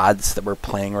that's the odds that we're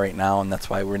playing right now, and that's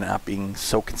why we're not being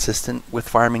so consistent with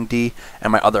farming D,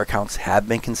 and my other accounts have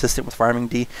been consistent with farming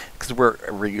D, because we're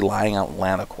relying on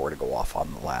Alana Core to go off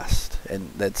on the last,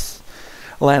 and that's...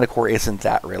 Alana Core isn't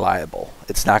that reliable.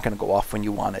 It's not going to go off when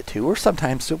you want it to, or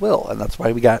sometimes it will, and that's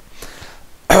why we got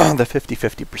the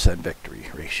 50-50% victory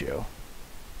ratio.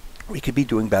 We could be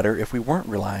doing better if we weren't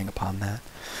relying upon that.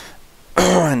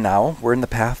 And now we're in the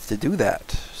path to do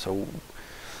that. So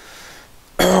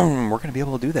we're going to be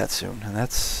able to do that soon, and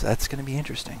that's going to be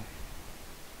interesting.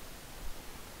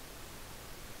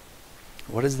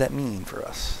 What does that mean for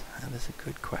us? That is a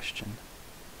good question.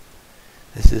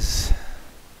 This is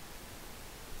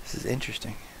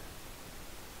interesting.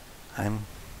 I'm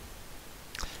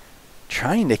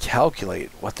trying to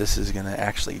calculate what this is going to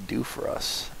actually do for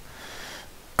us.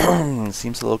 It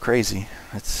seems a little crazy.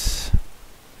 It's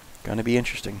going to be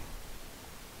interesting.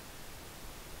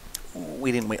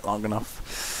 We didn't wait long enough.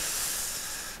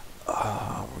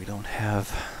 We don't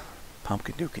have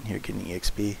Pumpkin Duke in here getting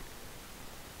EXP.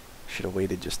 Should have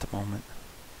waited just a moment.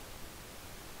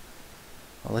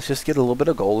 Well, let's just get a little bit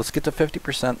of gold. Let's get to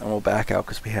 50% and we'll back out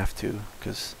because we have to.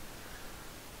 Because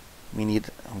we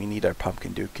need our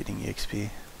Pumpkin Duke getting EXP.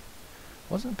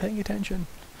 Wasn't paying attention.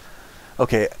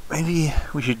 Okay, maybe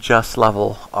we should just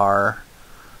level our...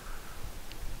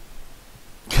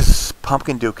 Because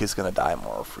Pumpkin Duke is going to die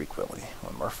more frequently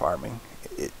when we're farming.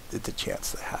 It's a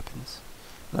chance that happens.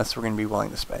 Unless we're going to be willing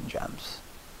to spend gems.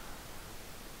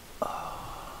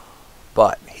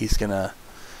 But he's gonna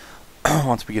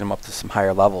once we get him up to some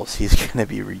higher levels, he's gonna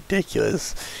be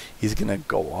ridiculous. He's gonna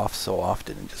go off so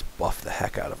often and just buff the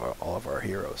heck out of all of our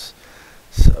heroes.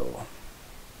 So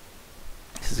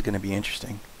this is gonna be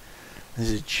interesting.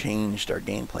 This has changed our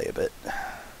gameplay a bit.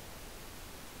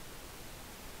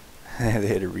 They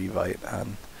had a revive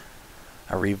on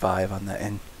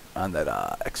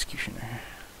that executioner.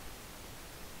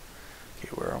 Okay,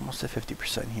 we're almost at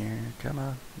 50% here. Come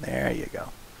on, there you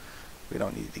go. We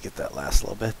don't need to get that last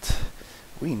little bit.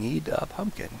 We need a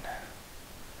pumpkin.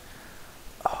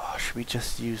 Oh, should we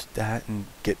just use that and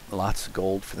get lots of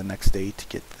gold for the next day to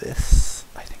get this?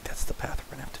 I think that's the path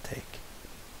we're gonna have to take.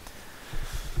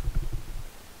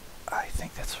 I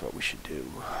think that's what we should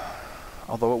do.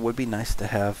 Although it would be nice to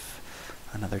have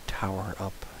another tower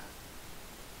up.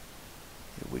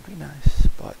 It would be nice,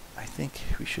 but I think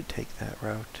we should take that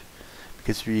route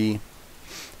because we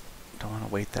don't want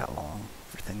to wait that long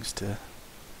for things to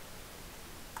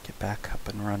get back up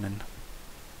and running.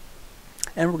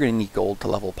 And we're going to need gold to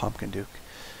level Pumpkin Duke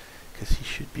because he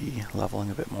should be leveling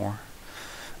a bit more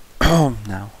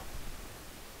now.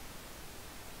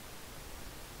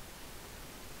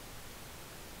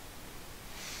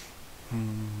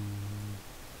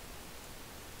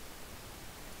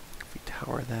 If we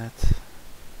tower that.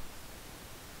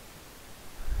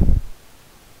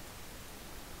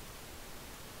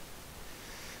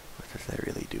 What does that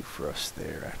really do for us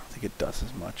there? I don't think it does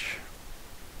as much.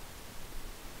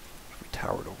 If we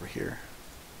towered over here,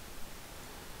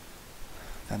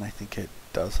 then I think it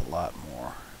does a lot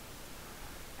more.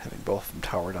 Having both of them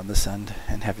towered on this end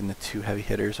and having the two heavy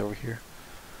hitters over here.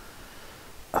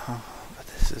 But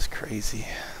this is crazy.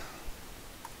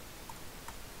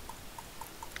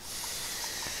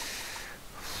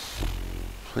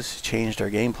 This has changed our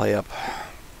gameplay up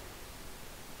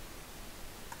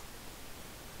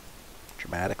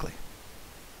dramatically.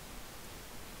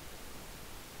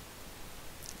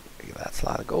 That's a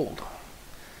lot of gold.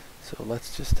 So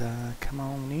let's just come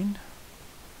on in.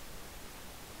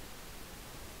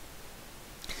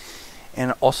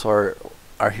 And also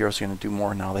our hero's going to do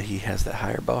more now that he has that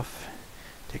higher buff.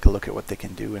 Take a look at what they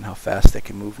can do and how fast they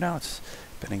can move now. It's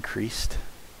been increased.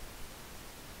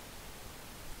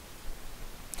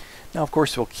 Now, of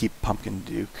course, we'll keep Pumpkin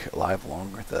Duke alive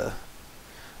longer the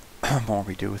more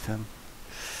we do with him.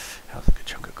 That was a good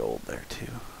chunk of gold there,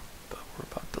 too. But we're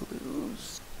about to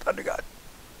lose. Thunder God.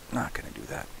 Not going to do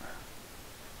that.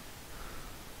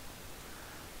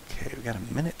 Okay, we got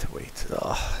a minute to wait.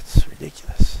 Oh, it's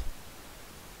ridiculous.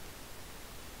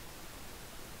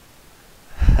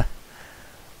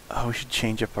 Oh, we should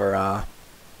change up our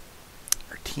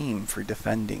team for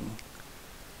defending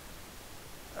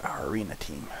our arena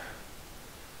team.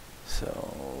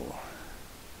 So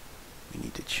we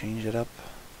need to change it up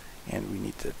and we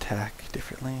need to attack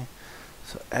differently.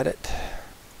 So edit.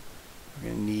 We're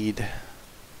going to need,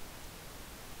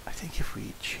 I think if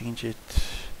we change it,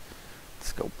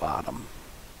 let's go bottom.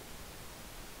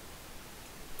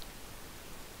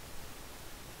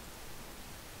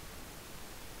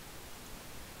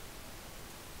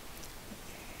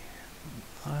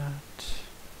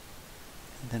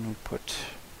 And then we put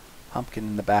Pumpkin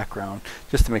in the background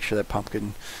just to make sure that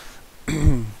Pumpkin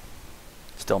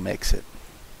still makes it.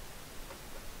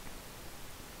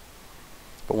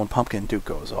 But when Pumpkin Duke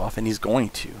goes off, and he's going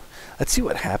to, let's see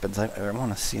what happens. I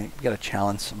want to see. We got to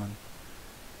challenge someone.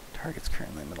 Target's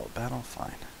currently in the middle of battle.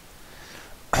 Fine.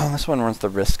 This one runs the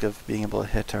risk of being able to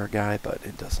hit our guy, but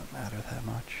it doesn't matter that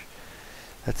much.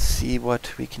 Let's see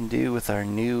what we can do with our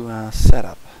new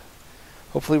setup.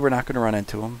 Hopefully we're not going to run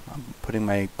into them. I'm putting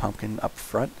my Pumpkin up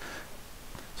front.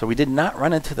 So we did not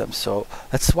run into them. So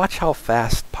let's watch how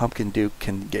fast Pumpkin Duke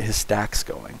can get his stacks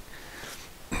going.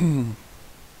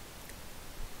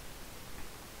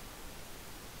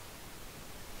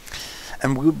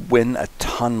 And we would win a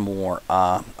ton more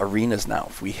arenas now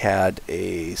if we had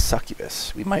a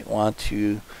Succubus. We might want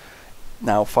to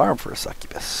now farm for a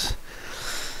Succubus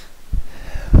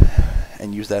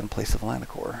and use that in place of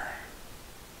Lanacore.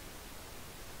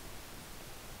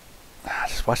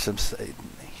 Just watch them.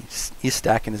 He's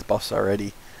stacking his buffs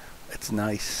already. It's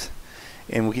nice,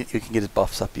 and you can get his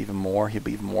buffs up even more. He'll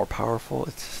be even more powerful.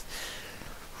 It's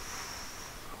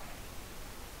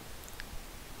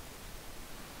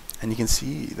and you can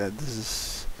see that this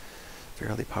is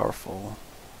fairly powerful.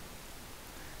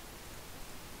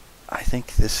 I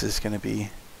think this is going to be.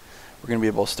 We're going to be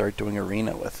able to start doing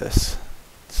arena with this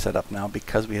setup now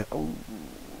because we have. Oh,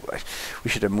 we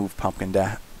should have moved Pumpkin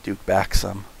Duke back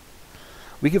some.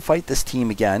 We could fight this team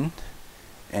again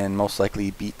and most likely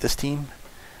beat this team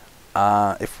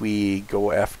if we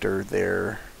go after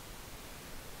their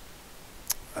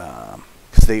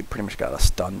because they pretty much got a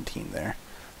stun team there.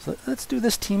 So let's do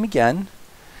this team again.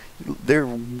 They're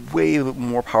way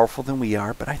more powerful than we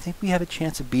are, but I think we have a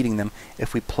chance of beating them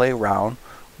if we play around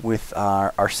with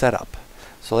our setup.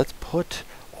 So let's put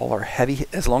all our heavy,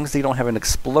 as long as they don't have an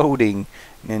exploding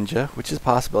ninja, which is a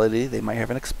possibility. They might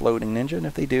have an exploding ninja, and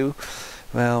if they do,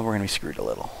 well, we're going to be screwed a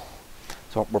little.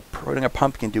 So we're putting our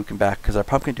Pumpkin Duke in back because our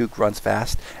Pumpkin Duke runs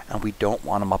fast, and we don't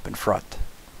want him up in front.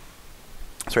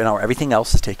 So right now everything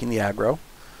else is taking the aggro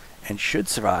and should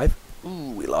survive.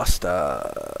 Ooh, we lost,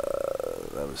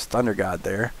 that was Thunder God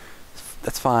there.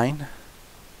 That's fine.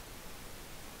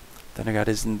 Thunder God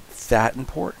isn't that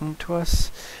important to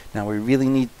us. Now we really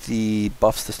need the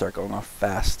buffs to start going off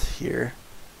fast here.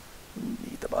 We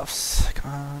need the buffs.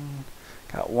 Come on.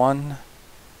 Got one.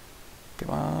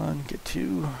 Come on. Get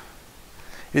two.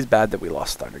 It is bad that we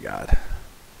lost Thunder God.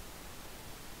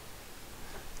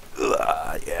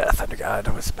 Yeah, Thunder God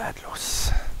was a bad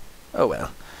loss. Oh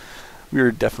well. We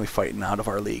were definitely fighting out of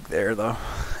our league there, though.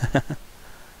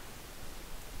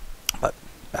 But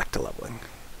back to leveling.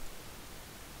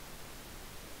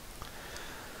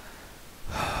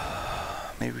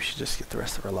 Maybe we should just get the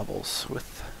rest of our levels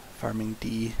with farming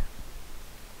D.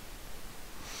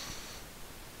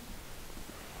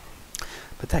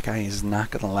 But that guy is not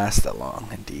going to last that long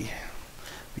in D.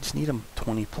 We just need him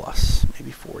 20 plus,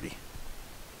 maybe 40.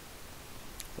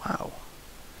 Wow.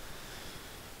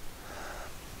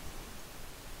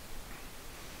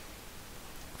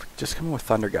 Just come in with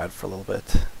Thunder God for a little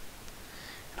bit.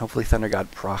 And hopefully Thunder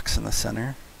God procs in the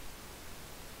center.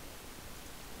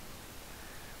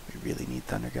 We really need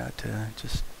Thunder God to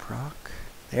just proc.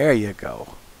 There you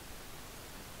go.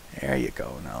 There you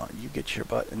go. Now you get your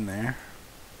butt in there.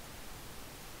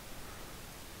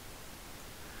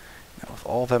 Now with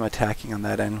all of them attacking on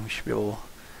that end, we should be able to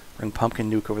bring Pumpkin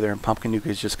Nuke over there, and Pumpkin Nuke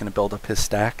is just going to build up his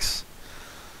stacks.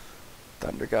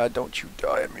 Thunder God, don't you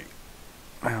die on me.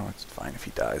 Well, it's fine if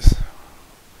he dies.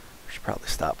 We should probably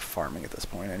stop farming at this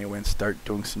point anyway and start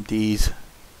doing some Ds.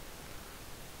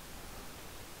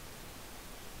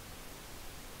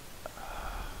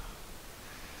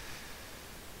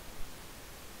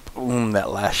 Boom, that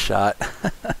last shot.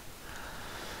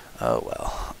 Oh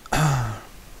well.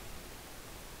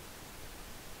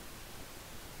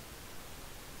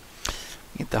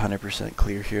 Get the 100%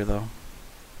 clear here though.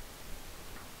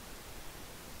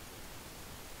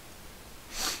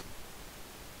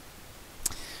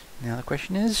 Now the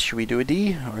question is, should we do a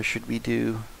D or should we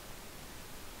do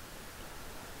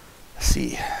a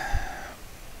C?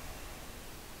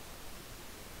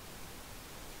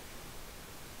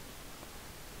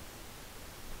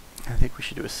 I think we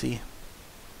should do a C.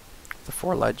 The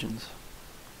 4 legends.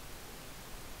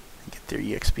 And get their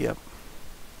EXP up.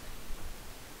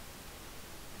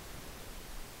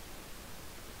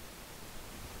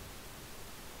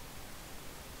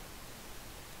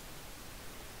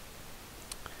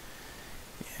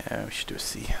 Yeah, we should do a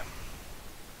C.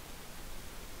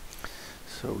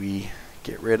 So we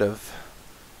get rid of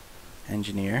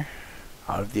Engineer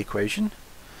out of the equation.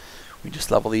 We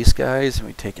just level these guys and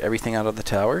we take everything out of the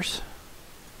towers.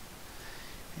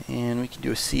 And we can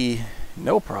do a C,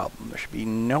 no problem. There should be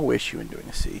no issue in doing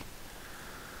a C.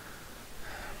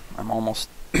 I'm almost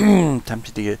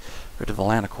tempted to get rid of the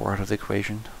Lanacore out of the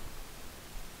equation.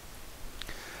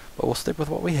 But we'll stick with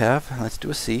what we have. Let's do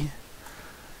a C.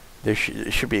 There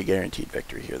should be a guaranteed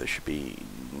victory here. There should be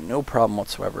no problem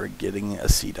whatsoever getting a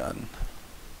C done.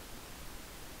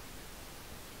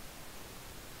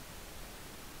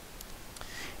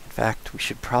 In fact, we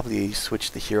should probably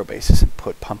switch the hero bases and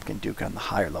put Pumpkin Duke on the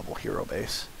higher level hero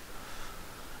base,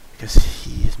 because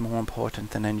he is more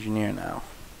important than Engineer now.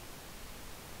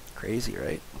 Crazy,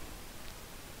 right?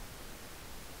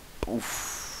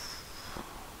 Oof.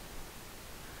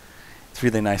 It's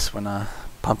really nice when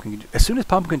as soon as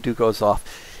Pumpkin Duke goes off,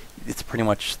 it's pretty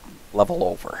much level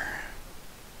over.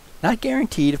 Not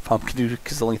guaranteed if Pumpkin Duke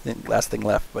is the only last thing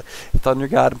left, but if Thunder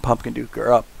God and Pumpkin Duke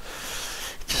are up,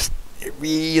 it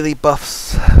really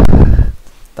buffs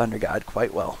Thunder God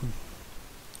quite well.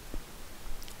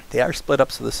 They are split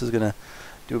up, so this is going to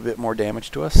do a bit more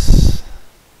damage to us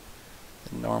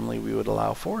than normally we would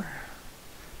allow for.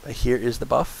 But here is the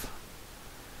buff.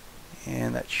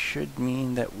 And that should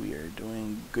mean that we are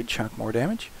doing a good chunk more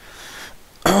damage.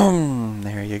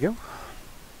 There you go.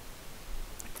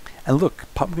 And look,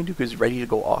 Pumpkin Duke is ready to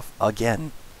go off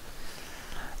again.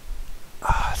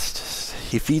 It's just,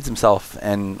 he feeds himself,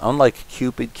 and unlike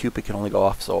Cupid can only go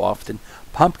off so often.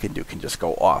 Pumpkin Duke can just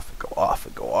go off and go off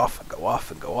and go off and go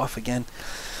off and go off again.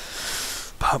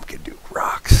 Pumpkin Duke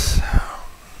rocks.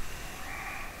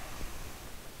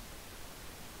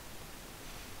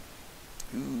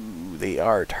 Ooh. they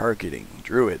are targeting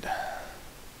Druid.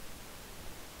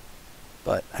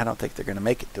 But I don't think they're going to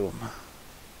make it to him.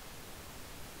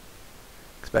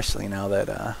 Especially now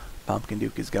that Pumpkin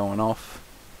Duke is going off.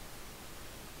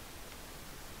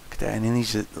 Look at that. And then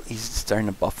he's starting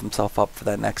to buff himself up for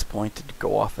that next point to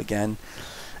go off again.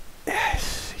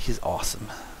 He's awesome.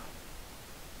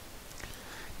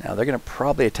 Now they're going to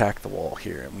probably attack the wall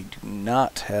here, and we do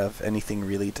not have anything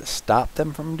really to stop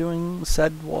them from doing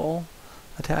said wall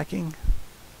attacking,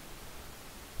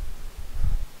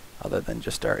 other than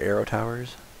just our arrow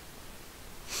towers.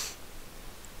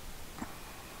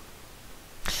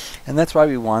 And that's why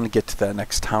we want to get to the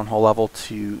next town hall level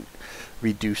to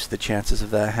reduce the chances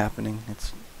of that happening.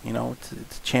 It's, you know,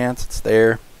 it's a chance, it's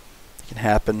there, it can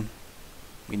happen,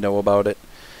 we know about it.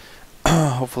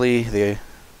 Hopefully they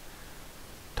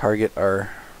target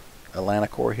our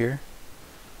Atlanacor here.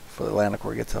 Hopefully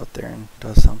Atlanacor gets out there and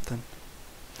does something.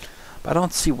 But I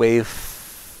don't see wave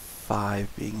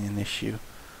 5 being an issue,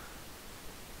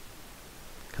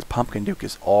 because Pumpkin Duke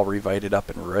is all revited up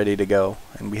and ready to go,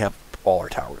 and we have all our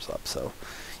towers up, so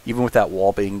even with that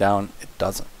wall being down, it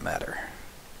doesn't matter.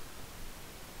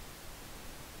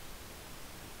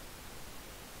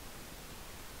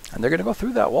 And they're going to go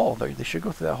through that wall. They should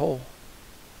go through that hole.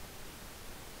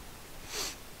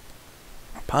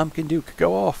 Pumpkin Duke,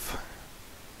 go off.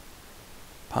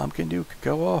 Pumpkin Duke,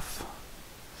 go off.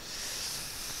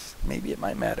 Maybe it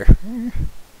might matter.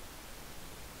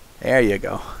 There you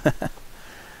go.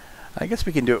 I guess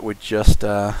we can do it with just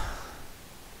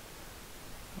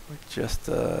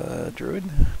Druid,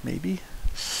 maybe.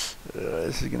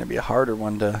 This is going to be a harder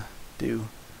one to do.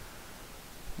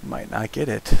 Might not get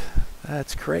it.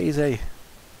 That's crazy.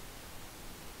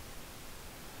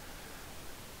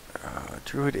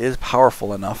 Druid is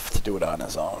powerful enough to do it on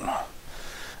his own.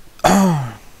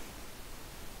 Yeah,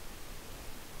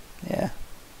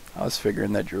 I was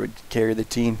figuring that Druid could carry the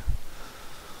team,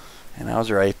 and I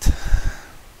was right.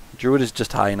 Druid is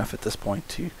just high enough at this point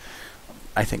to,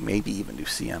 I think, maybe even do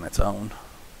C on its own.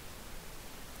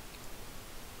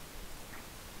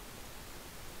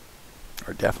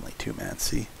 Or definitely 2-man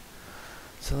C.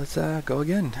 So let's go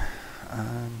again.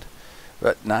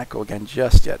 But not go again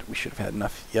just yet. We should have had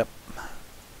enough. Yep.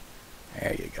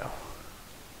 There you go.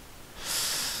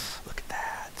 Look at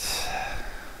that.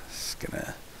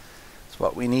 It's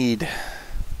what we need. Of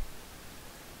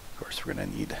course, we're gonna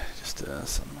need just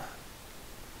some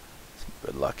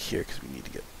good luck here, because we need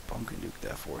to get Pumpkin Duke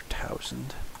that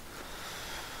 4,000.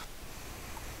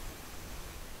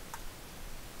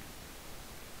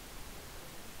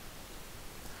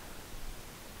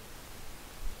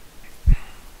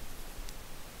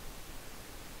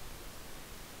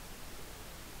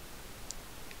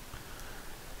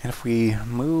 And if we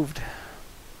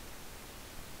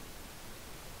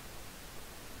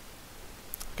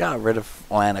got rid of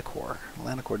Atlanacor.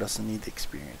 Atlanacor doesn't need the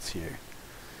experience here.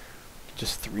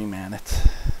 Just 3-man it.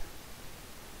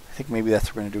 I think maybe that's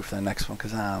what we're going to do for the next one,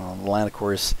 because I don't know,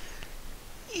 Atlanacor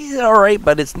he's alright,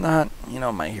 but it's not, you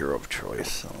know, my hero of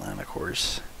choice.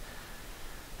 Atlanacor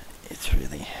it's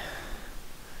really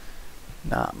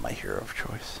not my hero of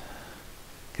choice,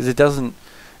 because it doesn't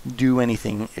do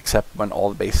anything except when all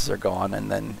the bases are gone,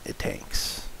 and then it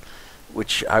tanks,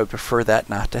 which I would prefer that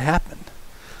not to happen.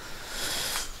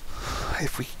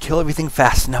 If we kill everything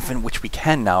fast enough, in which we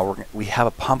can now, we have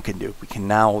a Pumpkin Duke. We can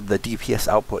now, the DPS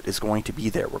output is going to be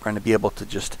there. We're going to be able to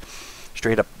just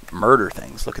straight up murder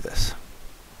things. Look at this.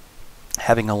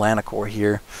 Having a Atlanacor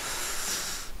here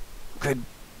could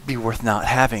be worth not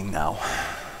having now.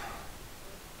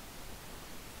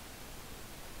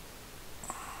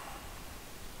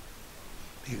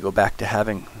 We could go back to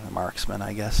having the Marksman,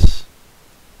 I guess.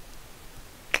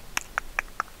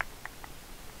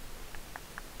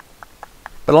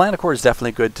 But Atlanacor is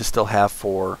definitely good to still have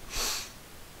for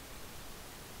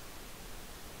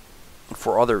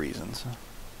other reasons.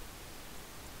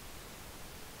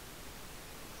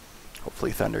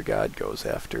 Hopefully Thunder God goes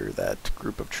after that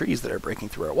group of trees that are breaking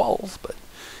through our walls, but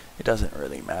it doesn't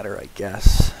really matter, I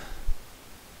guess.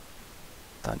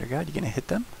 Thunder God, you gonna hit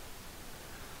them?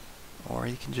 Or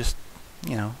you can just,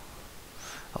 you know,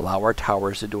 allow our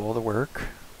towers to do all the work.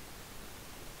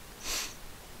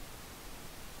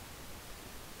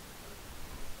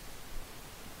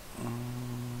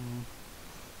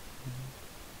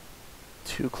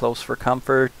 Too close for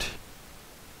comfort.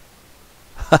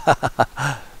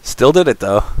 Still did it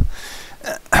though.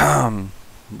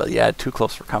 But yeah, too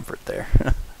close for comfort there.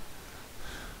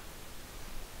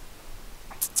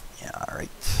 Yeah,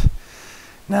 alright.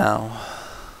 Now,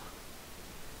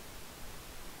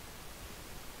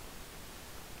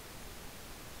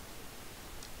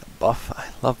 the buff,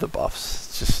 I Love the buffs.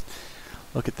 It's just,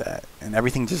 look at that. And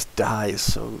everything just dies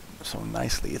so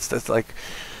nicely. It's just like,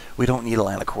 we don't need a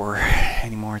Lanacore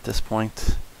anymore at this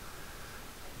point.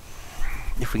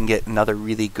 If we can get another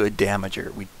really good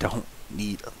damager, we don't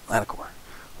need a Lanacore.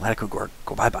 Lanacore,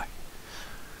 go bye-bye.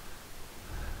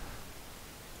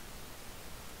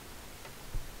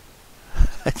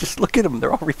 Just look at them.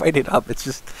 They're all refighting up. It's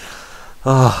just,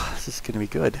 oh, this is going to be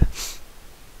good.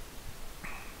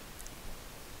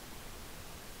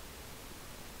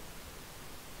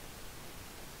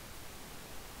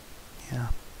 Yeah.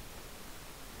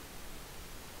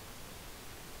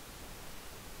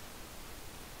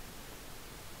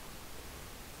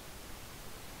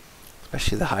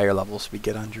 Especially the higher levels we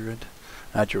get on Druid.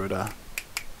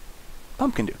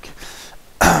 Pumpkin Duke.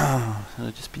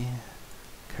 It'll just be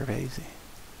crazy.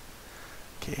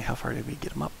 Okay, how far did we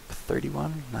get him up?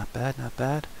 31. Not bad, not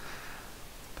bad.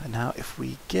 But now if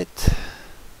we get...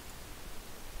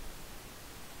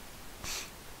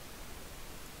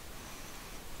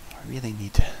 I really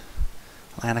need to...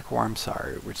 Lanacore, I'm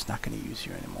sorry. We're just not going to use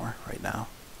you anymore right now.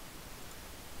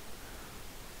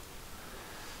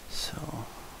 So,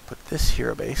 put this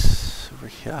hero base over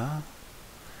here.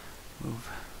 Move.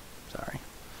 Sorry.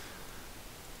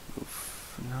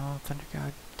 Move. No, Thunder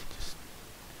God. Just...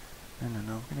 No.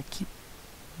 We're going to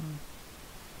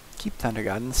keep Thunder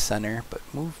God in the center, but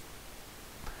move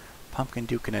Pumpkin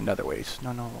Duke in another way.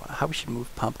 So, no. How we should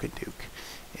move Pumpkin Duke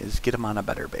is get him on a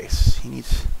better base. He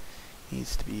needs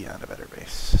to be on a better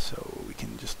base. So we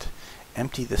can just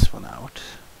empty this one out.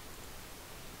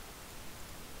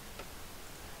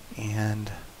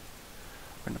 And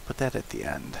we're going to put that at the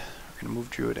end. We're going to move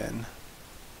Druid in.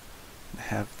 And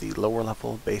have the lower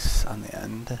level base on the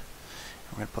end. And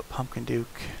we're going to put Pumpkin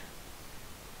Duke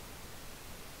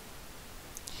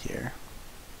here.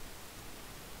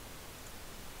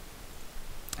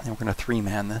 And then we're going to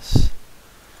 3-man this.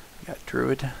 We got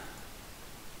Druid. We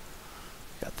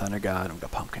got Thunder God. And we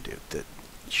got Pumpkin Duke. That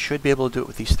should be able to do it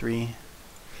with these 3.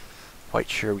 Quite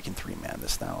sure we can 3-man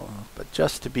this now. But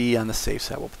just to be on the safe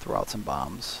side, we'll throw out some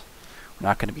bombs. We're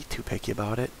not going to be too picky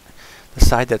about it. The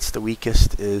side that's the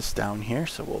weakest is down here,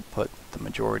 so we'll put the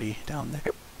majority down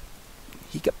there.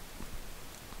 Hiccup.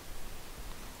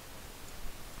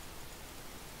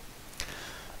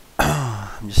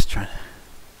 I'm just trying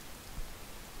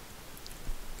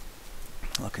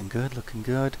to... Looking good, looking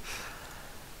good.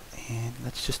 And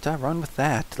let's just run with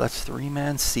that. Let's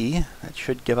 3-man C. That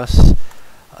should give us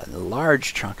a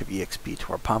large chunk of EXP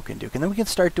to our Pumpkin Duke. And then we can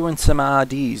start doing some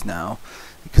Ds now,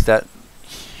 because that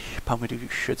Pumpkin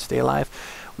Duke should stay alive.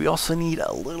 We also need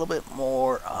a little bit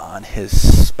more on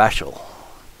his special.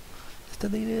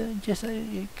 Just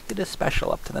get a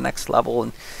special up to the next level,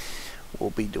 and we'll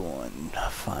be doing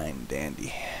fine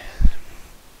dandy.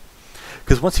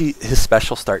 Because once his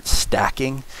special starts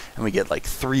stacking, and we get like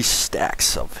 3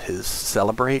 stacks of his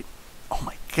Celebrate, oh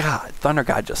my god, Thunder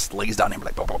God just lays down and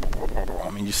like, I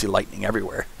mean, you see lightning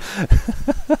everywhere.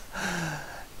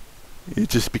 It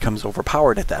just becomes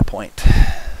overpowered at that point.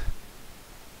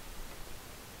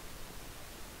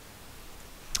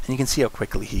 And you can see how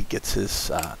quickly he gets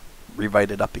his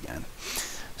revited up again.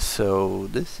 So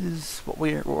this is what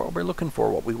we're looking for,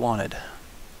 what we wanted.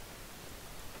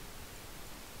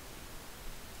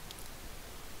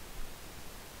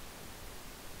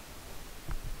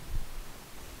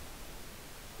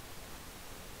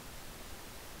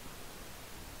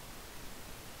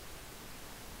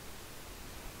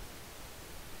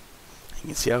 You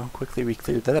can see how quickly we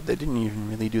cleared that up. They didn't even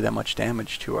really do that much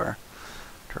damage to our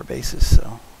bases,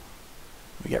 so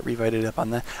we got revited up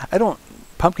on that.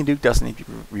 Pumpkin Duke doesn't need to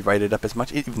be revited up as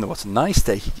much, even though it's nice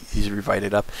that he's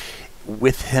revited up.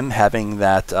 With him having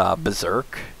that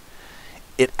Berserk,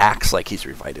 it acts like he's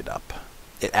revited up.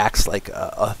 It acts like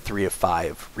a 3 of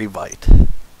 5 revite.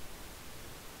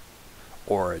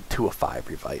 Or a 2 of 5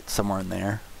 revite, somewhere in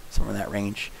there, somewhere in that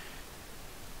range.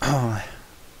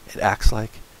 It acts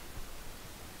like.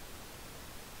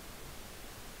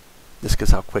 Just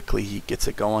because how quickly he gets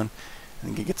it going,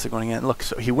 and he gets it going again. Look,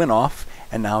 so he went off,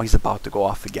 and now he's about to go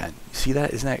off again. You see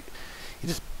that? Isn't that? He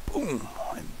just boom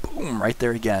and boom right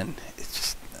there again. It's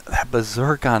just that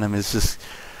Berserk on him is just.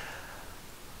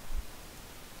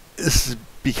 This has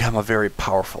become a very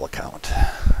powerful account.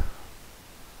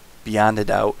 Beyond a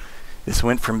doubt, this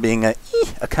went from being a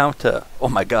account to oh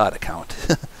my god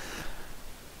account.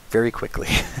 Very quickly.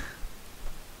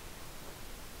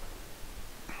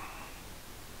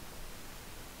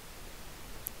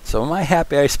 So am I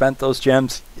happy I spent those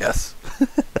gems? Yes.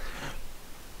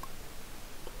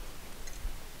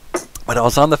 But I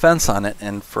was on the fence on it,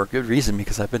 and for a good reason,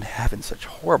 because I've been having such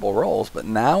horrible rolls. But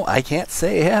now I can't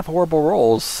say I have horrible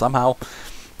rolls. Somehow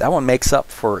that one makes up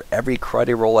for every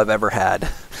cruddy roll I've ever had.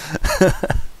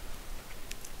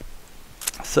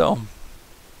 So,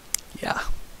 yeah.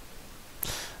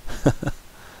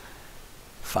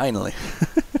 Finally.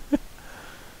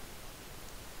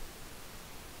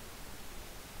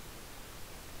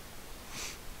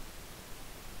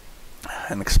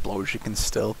 An explosion can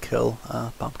still kill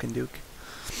Pumpkin Duke.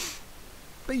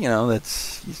 But you know,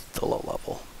 he's the low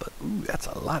level. But ooh, that's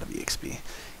a lot of EXP.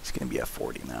 He's going to be at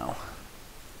 40 now.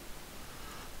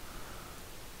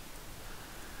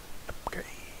 Upgrade.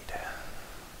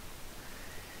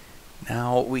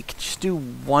 Now we can just do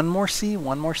one more C,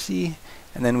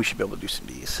 and then we should be able to do some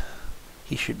Ds.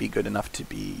 He should be good enough to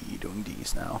be doing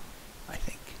Ds now, I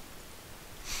think.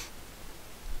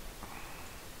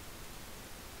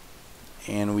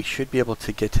 And we should be able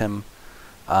to get him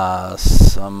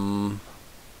some...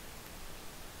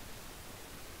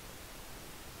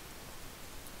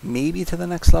 Maybe to the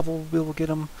next level we will get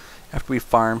him after we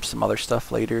farm some other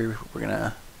stuff later. We're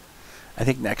gonna... I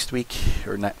think next week,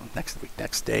 or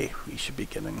next day, we should be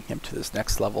getting him to this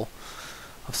next level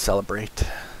of Celebrate.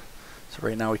 So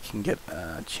right now we can get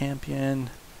a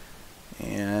champion,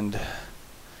 and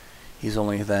he's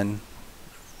only then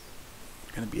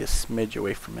going to be a smidge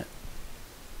away from it.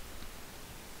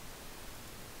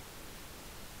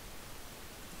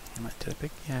 Did I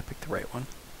pick? Yeah, I picked the right one.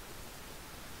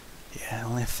 Yeah,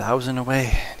 only 1,000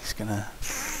 away. He's going to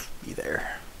be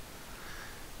there.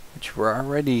 Which we're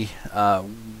already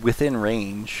within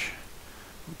range.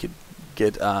 We could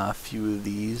get a few of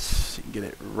these, get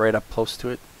it right up close to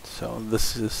it. So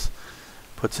this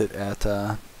puts it at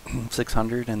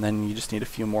 600, and then you just need a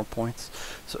few more points.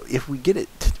 So if we get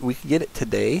it, we can get it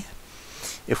today.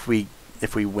 If we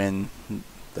win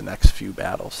the next few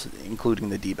battles, including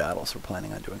the D battles we're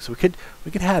planning on doing, so we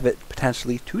could have it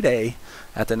potentially today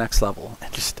at the next level.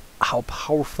 And just how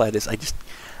powerful that is, I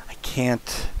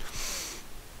can't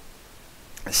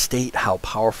state how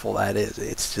powerful that is.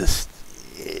 It's just,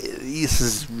 this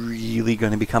is really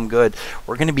going to become good.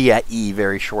 We're going to be at E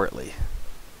very shortly.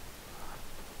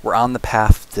 We're on the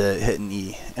path to hitting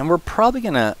E, and we're probably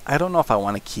going to, I don't know if I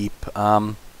want to keep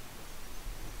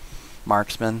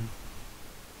Marksman,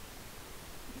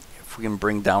 if we can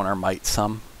bring down our might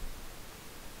some,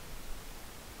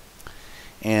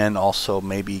 and also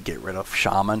maybe get rid of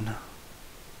Shaman,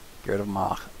 get rid of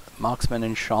Marksman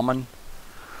and Shaman.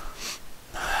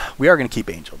 We are going to keep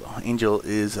Angel, though. Angel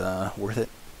is worth it,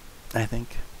 I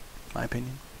think, in my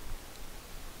opinion.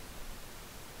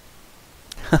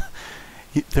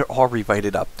 They're all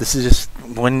revited up. This is just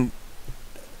when...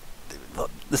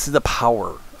 This is the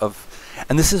power of...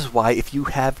 And this is why if you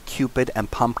have Cupid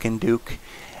and Pumpkin Duke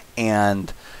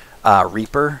and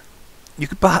Reaper, you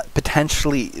could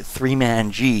potentially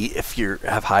 3-man G if you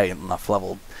have high enough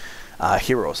leveled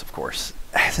heroes, of course.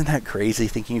 Isn't that crazy,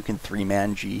 thinking you can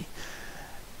 3-man G?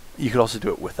 You could also do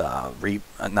it with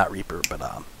not Reaper,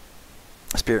 but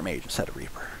Spirit Mage instead of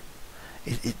Reaper.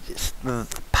 It's the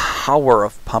power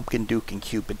of Pumpkin Duke and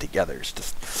Cupid together is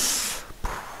just...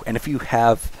 And if you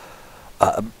have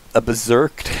a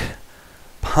Berserked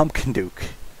Pumpkin Duke,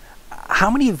 how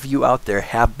many of you out there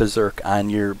have Berserk on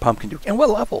your Pumpkin Duke? And what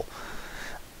level?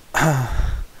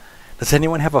 Does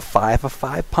anyone have a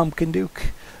 5/5 Pumpkin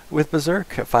Duke with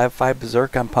Berserk? A 5/5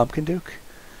 Berserk on Pumpkin Duke?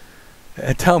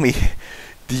 Tell me,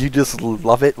 do you just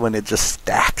love it when it just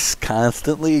stacks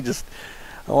constantly?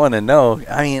 I want to know.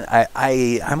 I mean,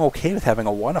 I'm okay with having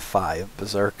a 1/5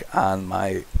 Berserk on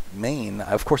my main.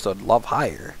 Of course, I'd love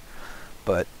higher,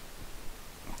 but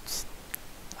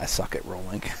I suck at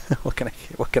rolling. What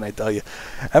can I tell you?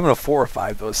 Having a 4 or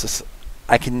 5 though, is just,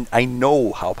 I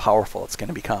know how powerful it's going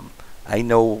to become. I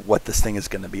know what this thing is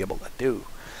going to be able to do.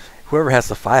 Whoever has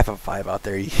the 5/5 out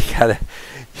there, you gotta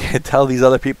tell these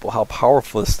other people how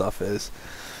powerful this stuff is.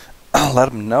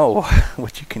 Let them know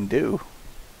what you can do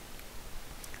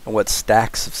and what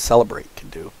stacks of Celebrate can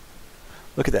do.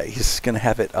 Look at that. He's going to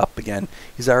have it up again.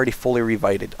 He's already fully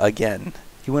revited again.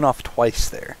 He went off twice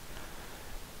there.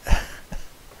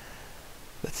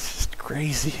 That's just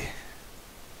crazy.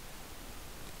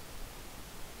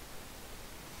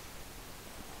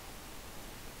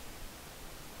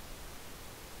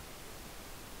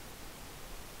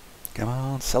 Come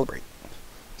on, celebrate.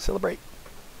 Celebrate.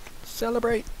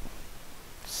 Celebrate.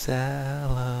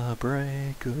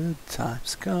 Celebrate good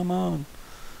times. Come on.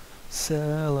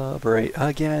 Celebrate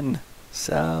again.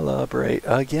 Celebrate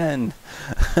again.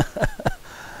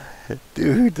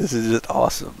 Dude, this is just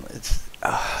awesome. It's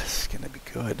going to be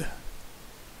good.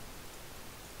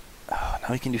 Oh, now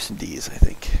we can do some Ds, I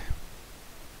think.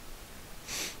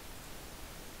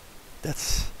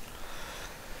 That's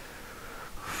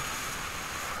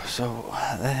so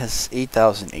that has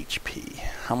 8,000 HP.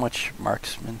 How much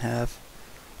Marksman have?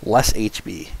 Less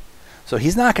HP. So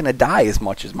he's not going to die as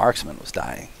much as Marksman was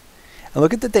dying. And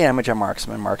look at the damage on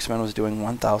Marksman. Marksman was doing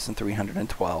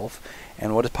 1,312.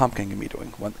 And what is Pumpkin going to be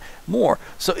doing? One more.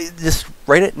 So just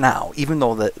write it now, even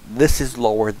though that this is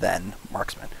lower than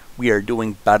Marksman. We are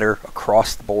doing better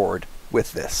across the board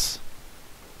with this.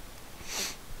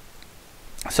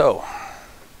 So,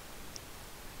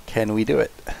 can we do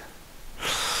it?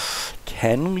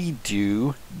 Can we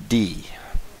do D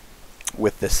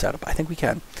with this setup? I think we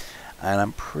can. And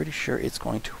I'm pretty sure it's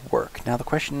going to work. Now the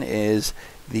question is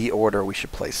the order we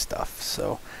should place stuff.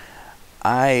 So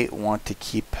I want to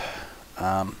keep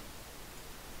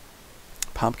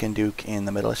Pumpkin Duke in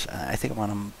the middle. I think I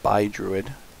want him by Druid.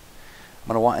 I'm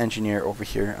going to want Engineer over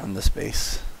here on this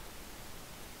base.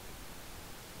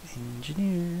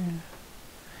 Engineer.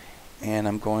 And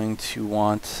I'm going to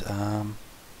want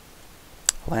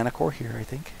Lanacore here, I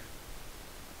think.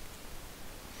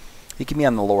 He can be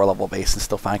on the lower level base and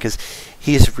still fine, because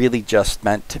he's really just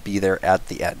meant to be there at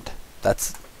the end.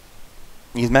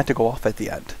 He's meant to go off at the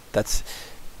end. That's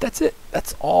it.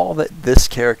 That's all that this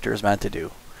character is meant to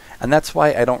do. And that's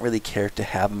why I don't really care to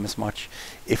have him as much.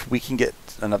 If we can get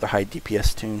another high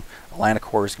DPS tune,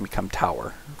 Lanacore is going to become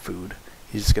tower food.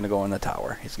 He's just going to go in the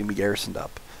tower. He's going to be garrisoned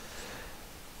up.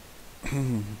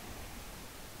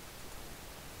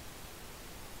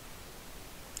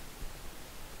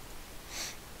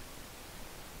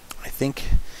 I think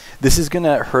this is going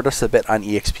to hurt us a bit on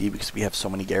EXP because we have so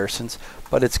many garrisons,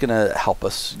 but it's going to help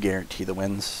us guarantee the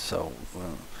wins. So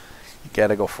you got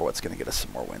to go for what's going to get us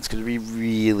some more wins, because we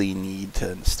really need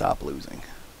to stop losing.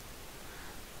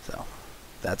 So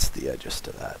that's the gist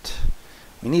of that.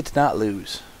 We need to not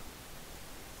lose.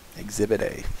 Exhibit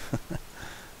A.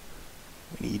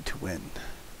 We need to win.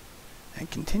 And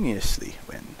continuously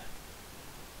win.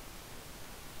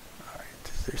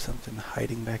 Alright, is there something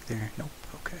hiding back there? Nope,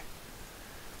 okay.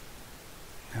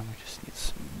 Now we just need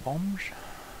some bombs.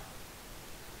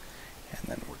 And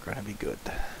then we're going to be good.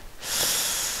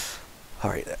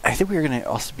 Alright, I think we're going to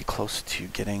also be close to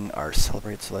getting our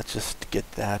Celebrate, so let's just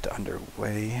get that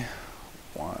underway.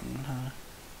 1,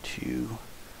 2,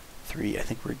 3. I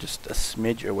think we're just a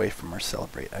smidge away from our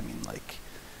Celebrate. I mean, like,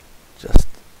 just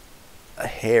a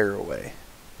hair away.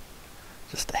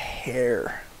 Just a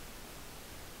hair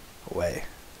away.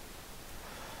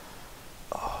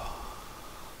 Oh.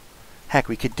 Heck,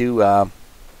 we could do a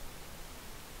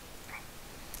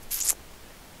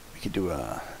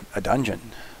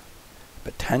dungeon.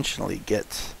 Potentially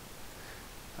get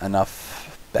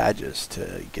enough badges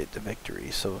to get the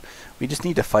victory. So we just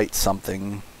need to fight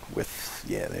something with,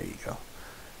 yeah, there you go.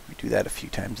 We do that a few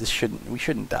times. We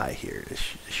shouldn't die here. This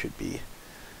should be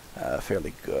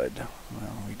fairly good.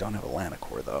 Well, we don't have a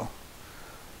Lanacore though,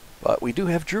 but we do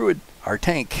have Druid, our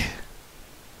tank.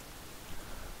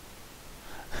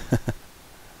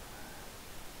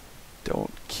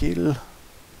 Don't kill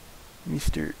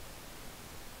Mr.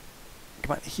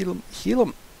 Come on, heal him, heal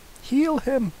him, heal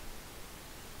him.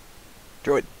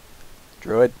 Druid,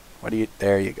 Druid, what are you?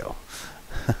 There you go.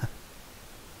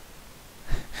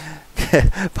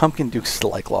 Pumpkin Duke's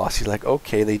like lost. He's like,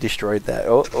 okay, they destroyed that.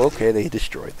 Oh, okay, they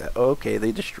destroyed that. Okay,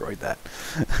 they destroyed that.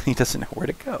 He doesn't know where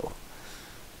to go.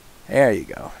 There you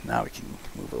go. Now we can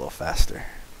move a little faster.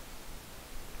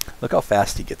 Look how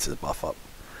fast he gets his buff up.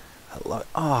 I love it.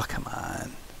 Oh, come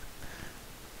on.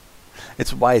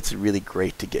 It's why it's really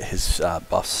great to get his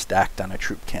buffs stacked on a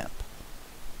troop camp.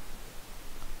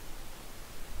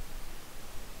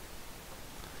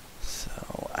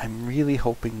 So I'm really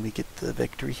hoping we get the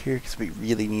victory here, because we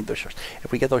really need those shards.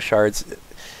 If we get those shards,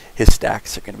 his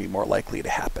stacks are going to be more likely to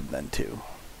happen then too.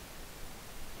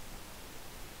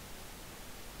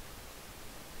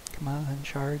 Come on,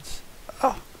 shards.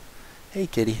 Oh, hey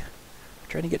kitty. I'm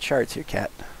trying to get shards here,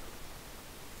 cat.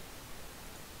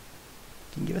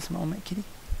 Can you give us a moment, kitty?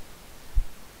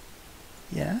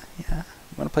 Yeah, yeah.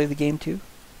 You want to play the game too?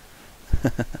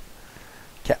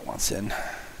 Cat wants in.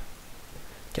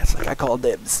 Cat's like, I call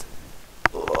dibs.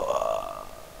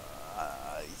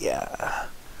 Yeah.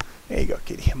 There you go,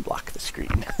 kitty. And block the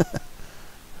screen.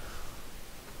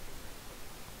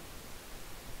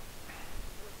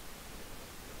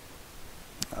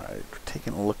 Alright, we're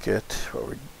taking a look at what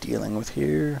we're dealing with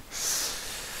here.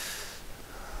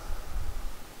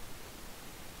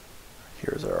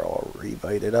 Here's our all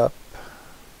revited up.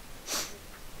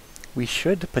 We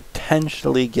should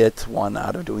potentially get one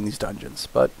out of doing these dungeons,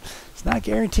 but it's not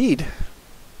guaranteed.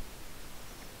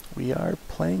 We are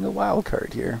playing a wild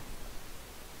card here.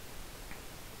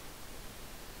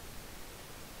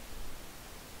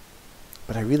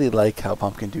 But I really like how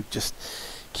Pumpkin Duke just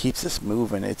keeps us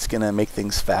moving. It's going to make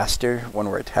things faster when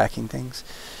we're attacking things.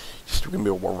 Just we're going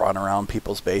to be able to run around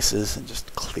people's bases and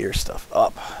just clear stuff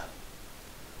up.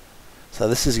 So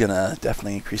this is going to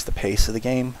definitely increase the pace of the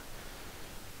game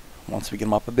once we get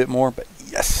them up a bit more. But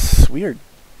yes, we are...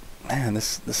 Man,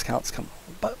 this scout's come...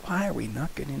 But why are we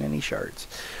not getting any shards?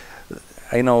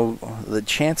 I know the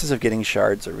chances of getting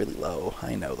shards are really low.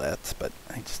 I know that, but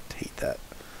I just hate that.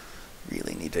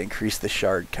 Really need to increase the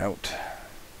shard count.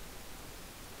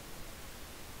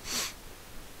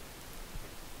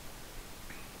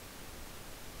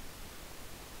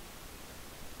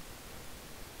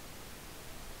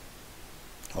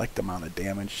 I like the amount of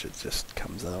damage that just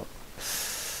comes out.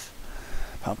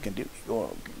 Pumpkin Duke, you're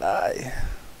going to die.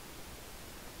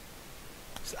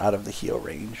 It's out of the heal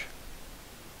range.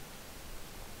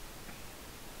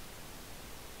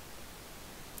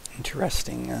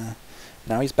 Interesting.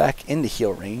 Now he's back in the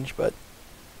heal range, but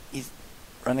he's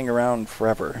running around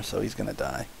forever, so he's going to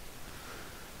die.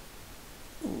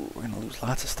 Ooh, we're going to lose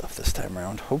lots of stuff this time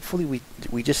around. Hopefully we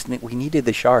needed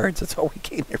the shards. That's all we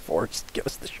came here for. Just give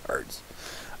us the shards.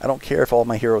 I don't care if all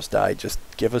my heroes die. Just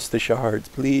give us the shards,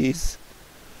 please.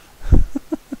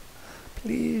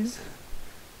 Please.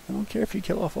 I don't care if you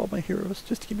kill off all my heroes.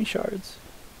 Just give me shards.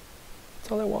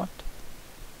 That's all I want.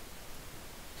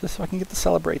 Just so I can get to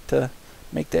celebrate to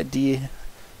make that D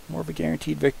more of a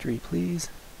guaranteed victory, please.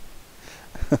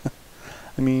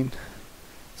 I mean,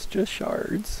 it's just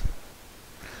shards.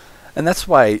 And that's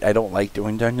why I don't like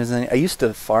doing dungeons. I used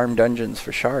to farm dungeons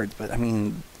for shards, but I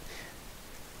mean,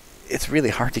 it's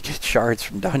really hard to get shards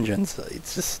from dungeons.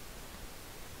 It's just,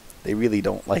 they really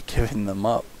don't like giving them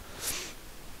up.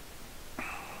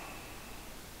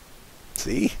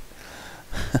 See?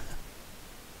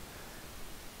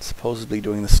 Supposedly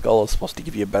doing the skull is supposed to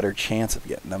give you a better chance of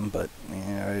getting them, but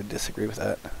yeah, I disagree with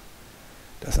that.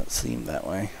 Doesn't seem that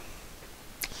way.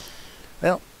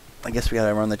 Well, I guess we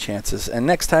gotta run the chances, and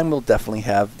next time we'll definitely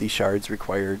have the shards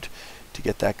required to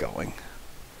get that going.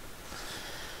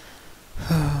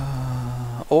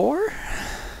 Or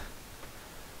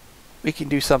we can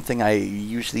do something I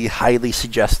usually highly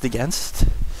suggest against,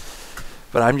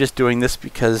 but I'm just doing this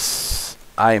because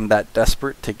I am that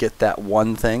desperate to get that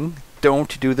one thing.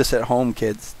 Don't do this at home,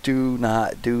 kids. Do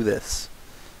not do this.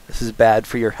 This is bad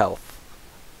for your health.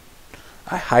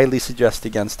 I highly suggest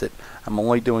against it. I'm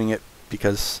only doing it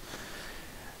because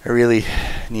I really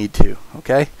need to,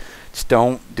 okay? Just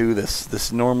don't do this. This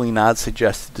is normally not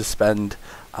suggested to spend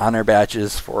honor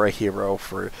badges for a hero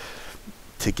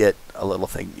to get a little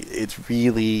thing. It's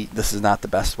really, this is not the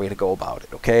best way to go about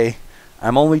it, okay?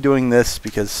 I'm only doing this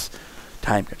because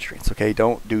time constraints, okay?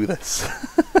 Don't do this.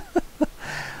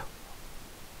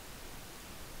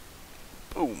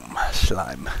 Boom,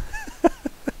 slime.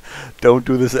 Don't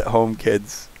do this at home,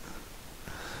 kids.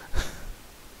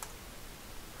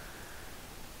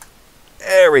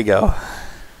 There we go.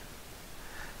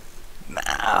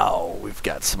 Now we've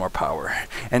got some more power.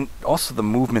 And also the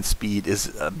movement speed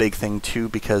is a big thing too,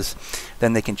 because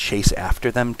then they can chase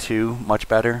after them too much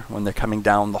better when they're coming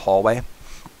down the hallway.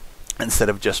 Instead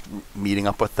of just meeting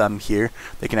up with them here,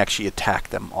 they can actually attack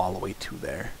them all the way to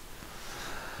there.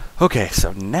 Okay,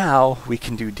 so now we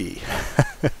can do D.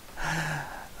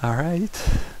 Alright.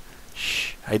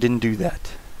 Shh, I didn't do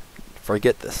that.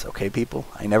 Forget this, okay, people?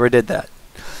 I never did that.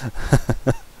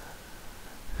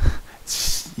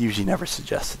 It's usually never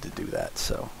suggested to do that,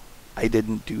 so I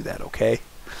didn't do that, okay?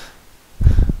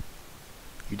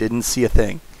 You didn't see a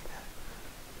thing.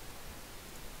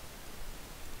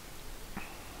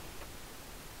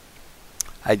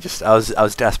 I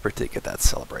was desperate to get that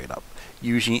celebrate up.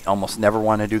 Usually almost never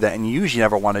want to do that, and you usually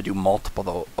never want to do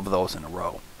multiple of those in a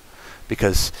row,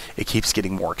 because it keeps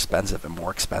getting more expensive and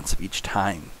more expensive each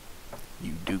time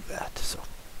you do that. So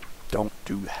don't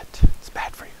do that. It's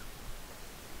bad for you.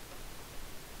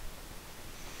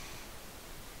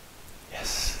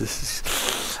 Yes, this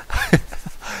is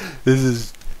this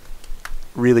is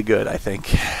really good, I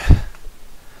think.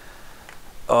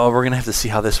 Oh, we're gonna have to see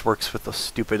how this works with those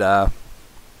stupid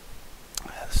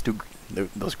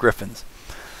those griffins.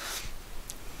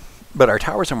 But our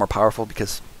towers are more powerful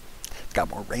because it's got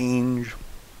more range.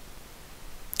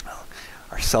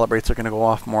 Our celebrates are going to go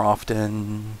off more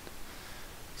often,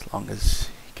 as long as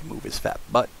he can move his fat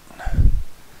butt.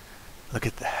 Look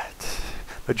at that.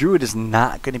 But Druid is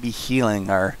not going to be healing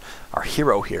our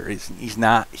hero here. He's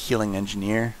not healing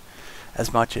Engineer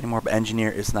as much anymore, but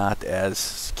Engineer is not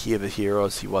as key of a hero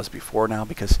as he was before now,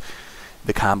 because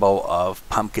the combo of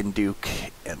Pumpkin Duke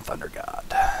and Thunder God.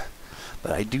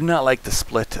 But I do not like the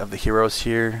split of the heroes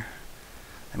here.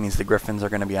 That means the Griffins are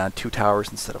going to be on 2 towers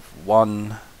instead of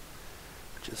 1.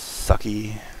 which is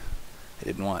sucky. I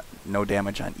didn't want no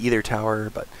damage on either tower,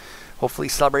 but hopefully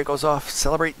Celebrate goes off.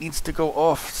 Celebrate needs to go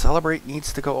off. Celebrate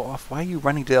needs to go off. Why are you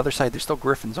running to the other side? There's still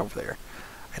Griffins over there.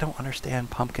 I don't understand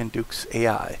Pumpkin Duke's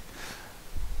AI.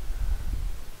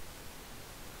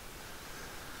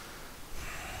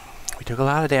 We took a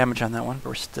lot of damage on that one, but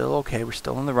we're still okay. We're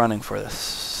still in the running for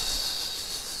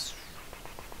this.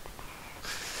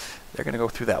 They're going to go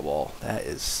through that wall. That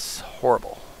is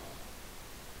horrible.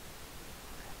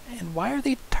 And why are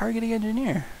they targeting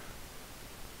Engineer?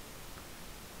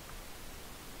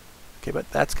 Okay,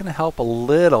 but that's going to help a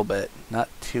little bit, not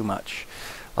too much.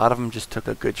 A lot of them just took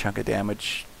a good chunk of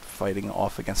damage fighting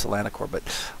off against Atlantic Core,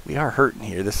 but we are hurting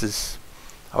here. This is,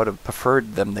 I would have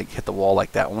preferred them to hit the wall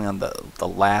like that only on the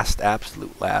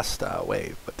absolute last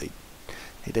wave, but they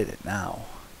did it now.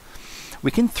 We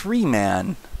can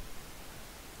 3-man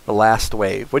the last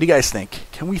wave. What do you guys think?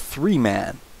 Can we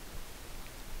 3-man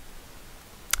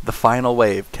the final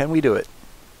wave? Can we do it?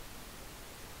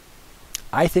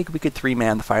 I think we could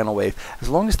 3-man the final wave. As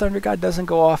long as Thunder God doesn't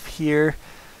go off here,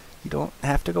 you don't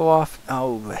have to go off.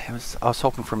 Oh, I was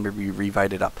hoping for him to be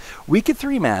revited up. We could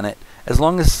 3-man it as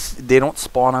long as they don't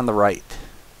spawn on the right.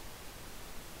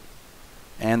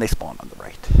 And they spawn on the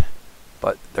right.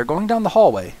 But they're going down the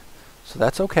hallway, so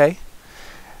that's okay.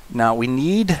 Now we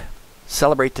need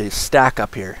Celebrate to stack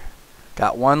up here.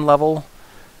 Got one level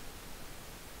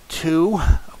 2.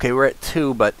 Okay, we're at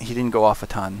 2, but he didn't go off a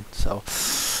ton, so...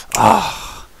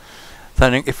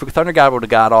 if Thunder God would have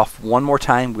got off one more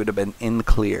time, we would have been in the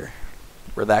clear.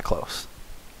 We're that close.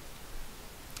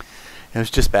 It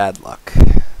was just bad luck.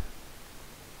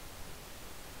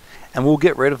 And we'll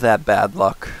get rid of that bad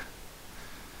luck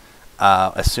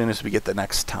as soon as we get the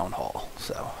next Town Hall.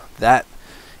 So that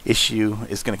issue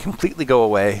is going to completely go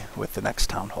away with the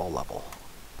next Town Hall level.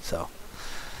 So,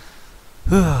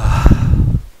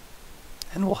 and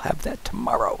we'll have that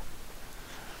tomorrow.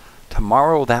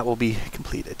 Tomorrow that will be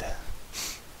completed.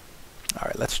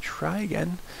 Alright, let's try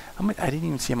again. I didn't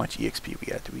even see how much EXP we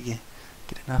got. Did we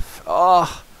get enough?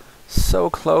 Oh, so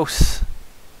close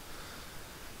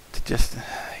to just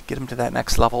get him to that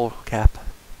next level cap.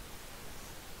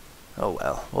 Oh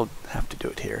well, we'll have to do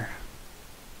it here.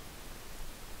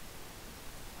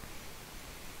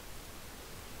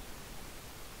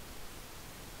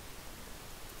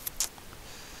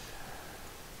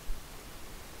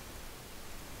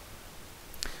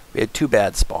 We had 2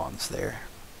 bad spawns there.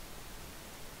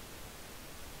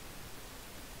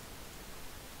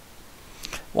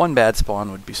 One bad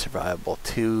spawn would be survivable.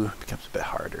 2 becomes a bit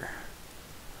harder.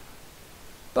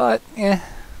 But, you're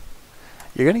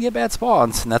going to get bad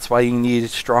spawns, and that's why you need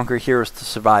stronger heroes to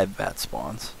survive bad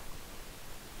spawns.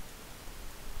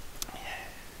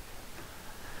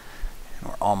 And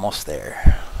we're almost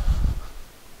there.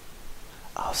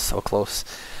 Oh, so close.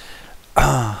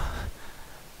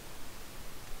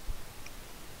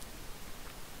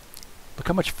 Look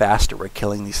how much faster we're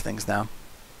killing these things now.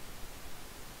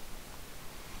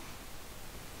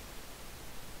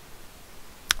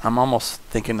 I'm almost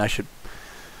thinking I should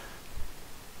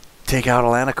take out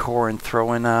Atlantic Core and throw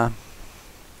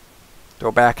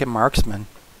back in Marksman.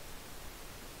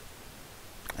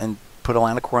 And put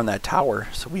Atlantic Core in that tower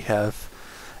so we have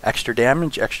extra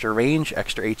damage, extra range,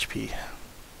 extra HP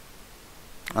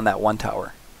on that one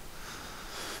tower.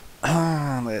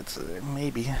 Let's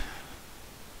maybe.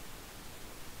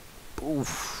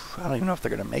 Oof, I don't even know if they're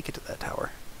going to make it to that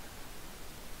tower.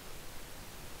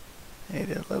 They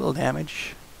did a little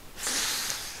damage.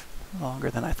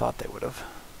 Longer than I thought they would have.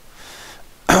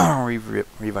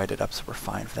 Revited up, so we're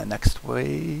fine for that next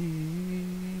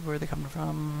wave. Where are they coming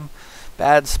from?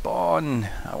 Bad spawn.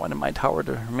 I wanted my tower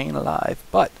to remain alive.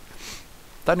 But,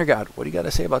 Thunder God, what do you got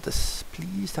to say about this?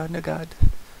 Please, Thunder God.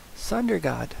 Thunder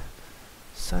God.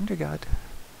 Thunder God.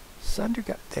 Thunder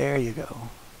God. There you go.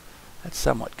 That's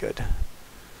somewhat good.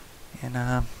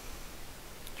 And,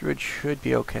 Druid should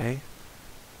be okay.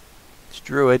 It's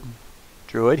Druid.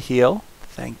 Druid, heal.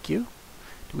 Thank you.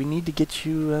 Do we need to get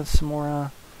you some more, I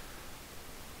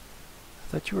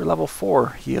thought you were level 4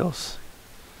 heals.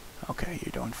 Okay,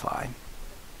 you're doing fine.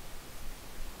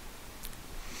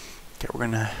 Okay, we're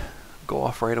going to go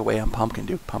off right away on Pumpkin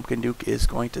Duke. Pumpkin Duke is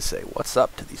going to say, what's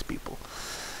up to these people?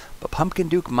 But Pumpkin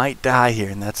Duke might die here,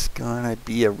 and that's going to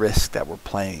be a risk that we're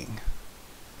playing.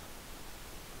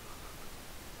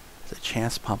 There's a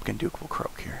chance Pumpkin Duke will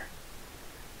croak here.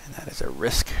 And that is a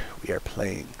risk we are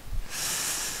playing.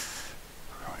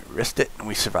 We risked it and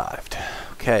we survived.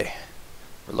 Okay.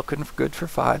 We're looking good for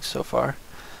 5 so far.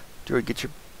 Druid, get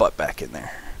your butt back in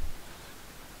there.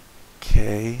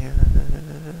 Okay.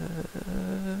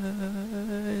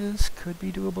 This could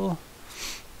be doable.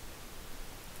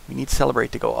 We need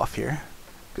Celebrate to go off here.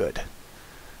 Good.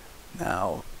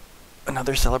 Now,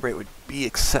 another Celebrate would be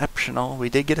exceptional. We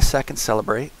did get a second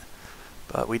Celebrate,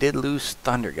 but we did lose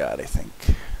Thunder God, I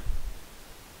think.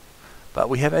 But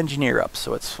we have Engineer up,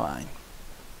 so it's fine.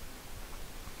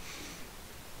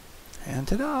 And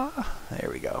ta-da! There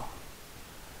we go.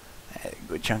 A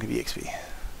good chunk of EXP.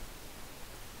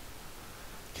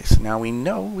 Okay, so now we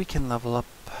know we can level up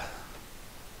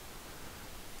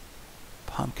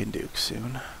Pumpkin Duke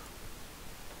soon.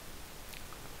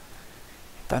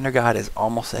 Thunder God is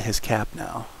almost at his cap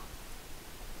now.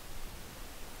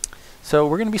 So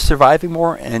we're going to be surviving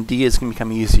more, and D is going to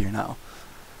become easier now.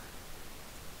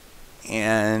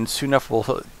 And soon enough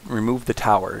we'll remove the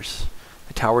towers.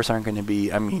 The towers aren't going to be,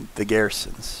 I mean, the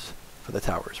garrisons for the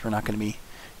towers. We're not going to be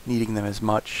needing them as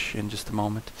much in just a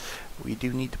moment. We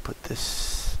do need to put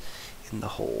this in the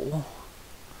hole.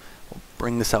 We'll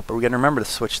bring this up, but we're going to remember to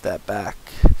switch that back.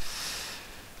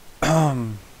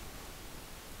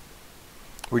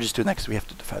 We're just doing that because we have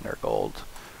to defend our gold.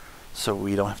 So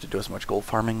we don't have to do as much gold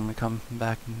farming when we come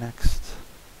back next.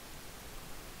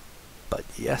 But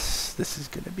yes, this is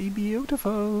going to be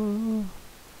beautiful.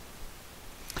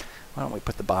 Why don't we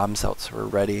put the bombs out so we're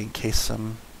ready in case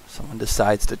someone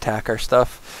decides to attack our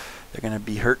stuff. They're going to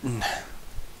be hurting.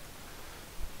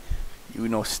 You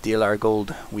no steal our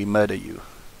gold, we murder you.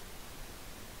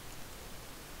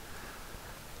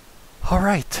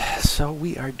 Alright, so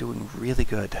we are doing really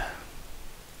good.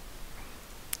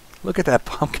 Look at that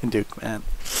Pumpkin Duke, man.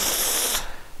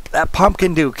 That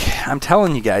Pumpkin Duke, I'm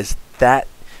telling you guys, that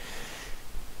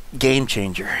game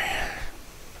changer.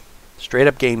 Straight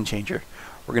up game changer.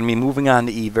 We're going to be moving on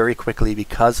to E very quickly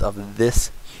because of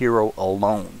this hero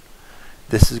alone.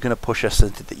 This is going to push us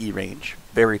into the E range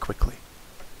very quickly.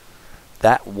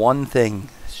 That one thing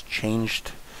has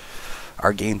changed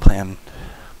our game plan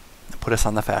and put us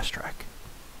on the fast track.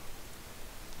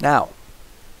 Now,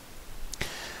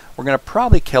 we're going to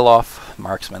probably kill off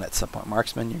Marksman at some point.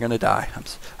 Marksman, you're going to die.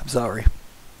 I'm sorry.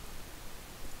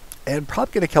 And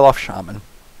probably going to kill off Shaman.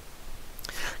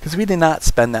 Because we did not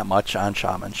spend that much on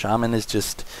Shaman. Shaman is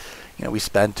just, you know, we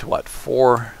spent, what,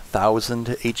 4,000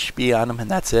 HP on him,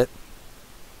 and that's it.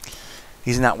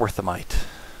 He's not worth the might.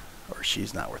 Or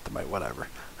she's not worth the might, whatever.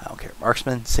 I don't care.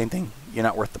 Marksman, same thing. You're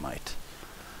not worth the might.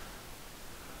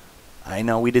 I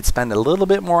know we did spend a little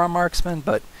bit more on Marksman,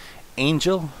 but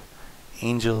Angel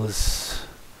has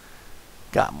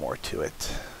got more to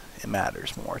it. It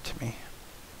matters more to me.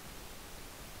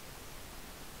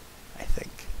 I think.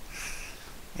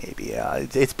 Maybe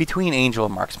it's between Angel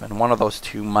and Marksman. One of those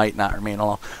two might not remain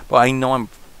alone. But I know I'm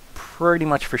pretty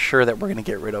much for sure that we're going to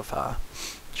get rid of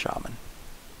Shaman.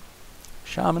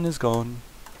 Shaman is gone.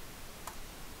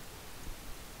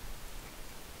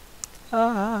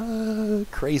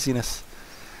 Craziness.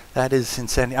 That is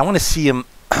insanity. I want to see him.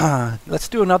 Let's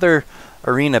do another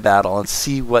arena battle and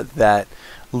see what that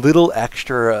little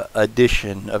extra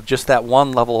addition of just that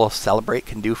one level of Celebrate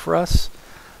can do for us.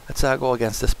 Let's go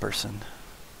against this person.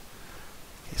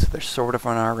 Okay, so they're sort of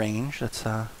on our range. Let's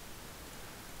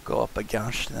go up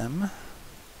against them.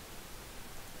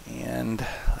 And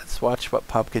let's watch what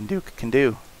Pumpkin Duke can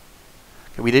do.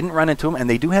 Okay, we didn't run into them, and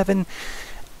they do have a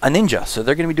ninja, so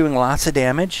they're going to be doing lots of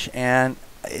damage. And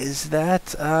is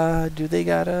that, do they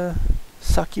got a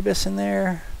succubus in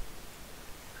there?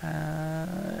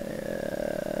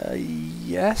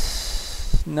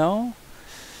 Yes? No?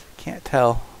 Can't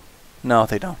tell. No,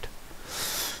 they don't.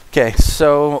 Okay,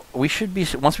 so we should be,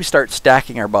 once we start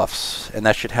stacking our buffs, and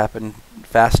that should happen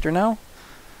faster now,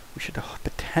 we should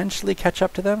potentially catch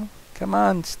up to them. Come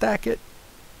on, stack it.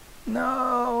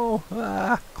 No!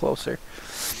 Closer.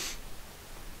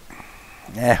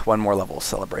 One more level of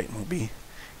Celebrate and we'll be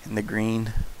in the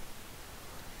green.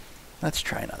 Let's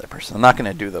try another person. I'm not going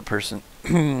to do the person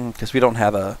because we don't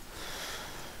have a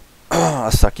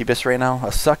succubus right now.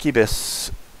 A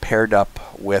succubus paired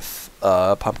up with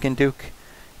Pumpkin Duke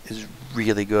is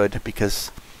really good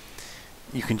because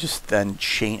you can just then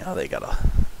chain. Oh, they got a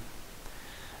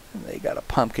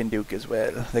Pumpkin Duke as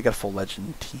well. They got a full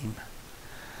legend team.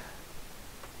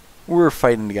 We're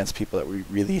fighting against people that we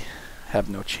really have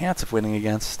no chance of winning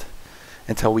against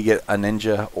until we get a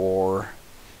ninja or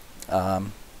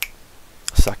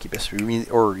succubus,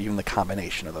 or even the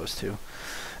combination of those two.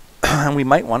 And we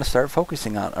might want to start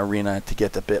focusing on arena to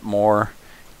get a bit more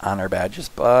honor badges,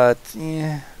 but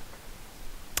yeah,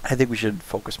 I think we should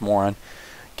focus more on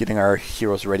getting our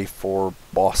heroes ready for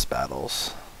boss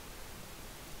battles.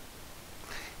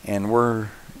 And we're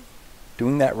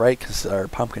doing that right because our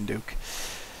Pumpkin Duke.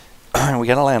 We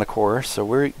got a Lanacore, so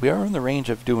we are in the range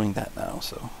of doing that now.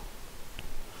 So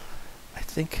I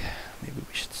think maybe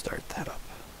we should start that up.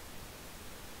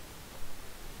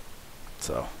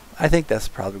 So I think that's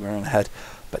probably where I'm head.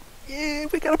 But yeah,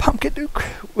 we got a Pumpkin Duke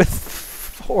with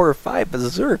 4 or 5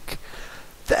 Berserk.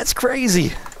 That's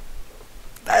crazy.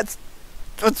 That's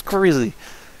crazy.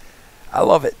 I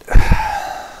love it.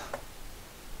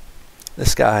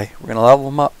 This guy, we're going to level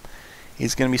him up.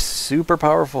 He's going to be super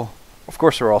powerful. Of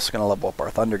course, we're also going to level up our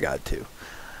Thunder God, too.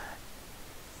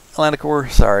 Atlantic Core,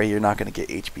 sorry, you're not going to get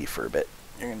HP for a bit.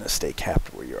 You're going to stay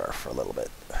capped where you are for a little bit.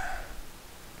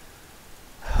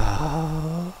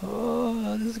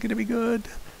 Oh, this is going to be good.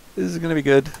 This is going to be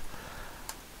good.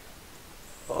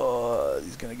 Oh,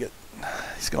 he's going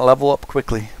to level up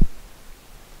quickly.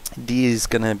 D is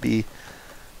going to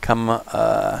become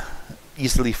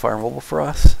easily farmable for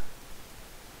us.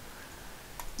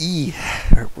 E,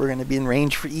 we're going to be in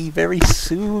range for E very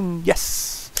soon.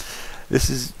 Yes, this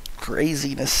is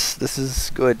craziness. This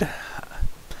is good.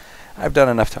 I've done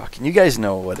enough talking. You guys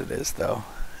know what it is, though.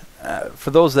 For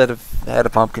those that have had a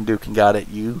Pumpkin Duke and got it,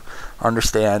 you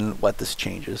understand what this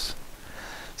changes.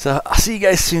 So I'll see you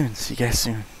guys soon. See you guys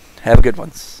soon. Have a good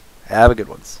ones. Have a good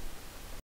ones.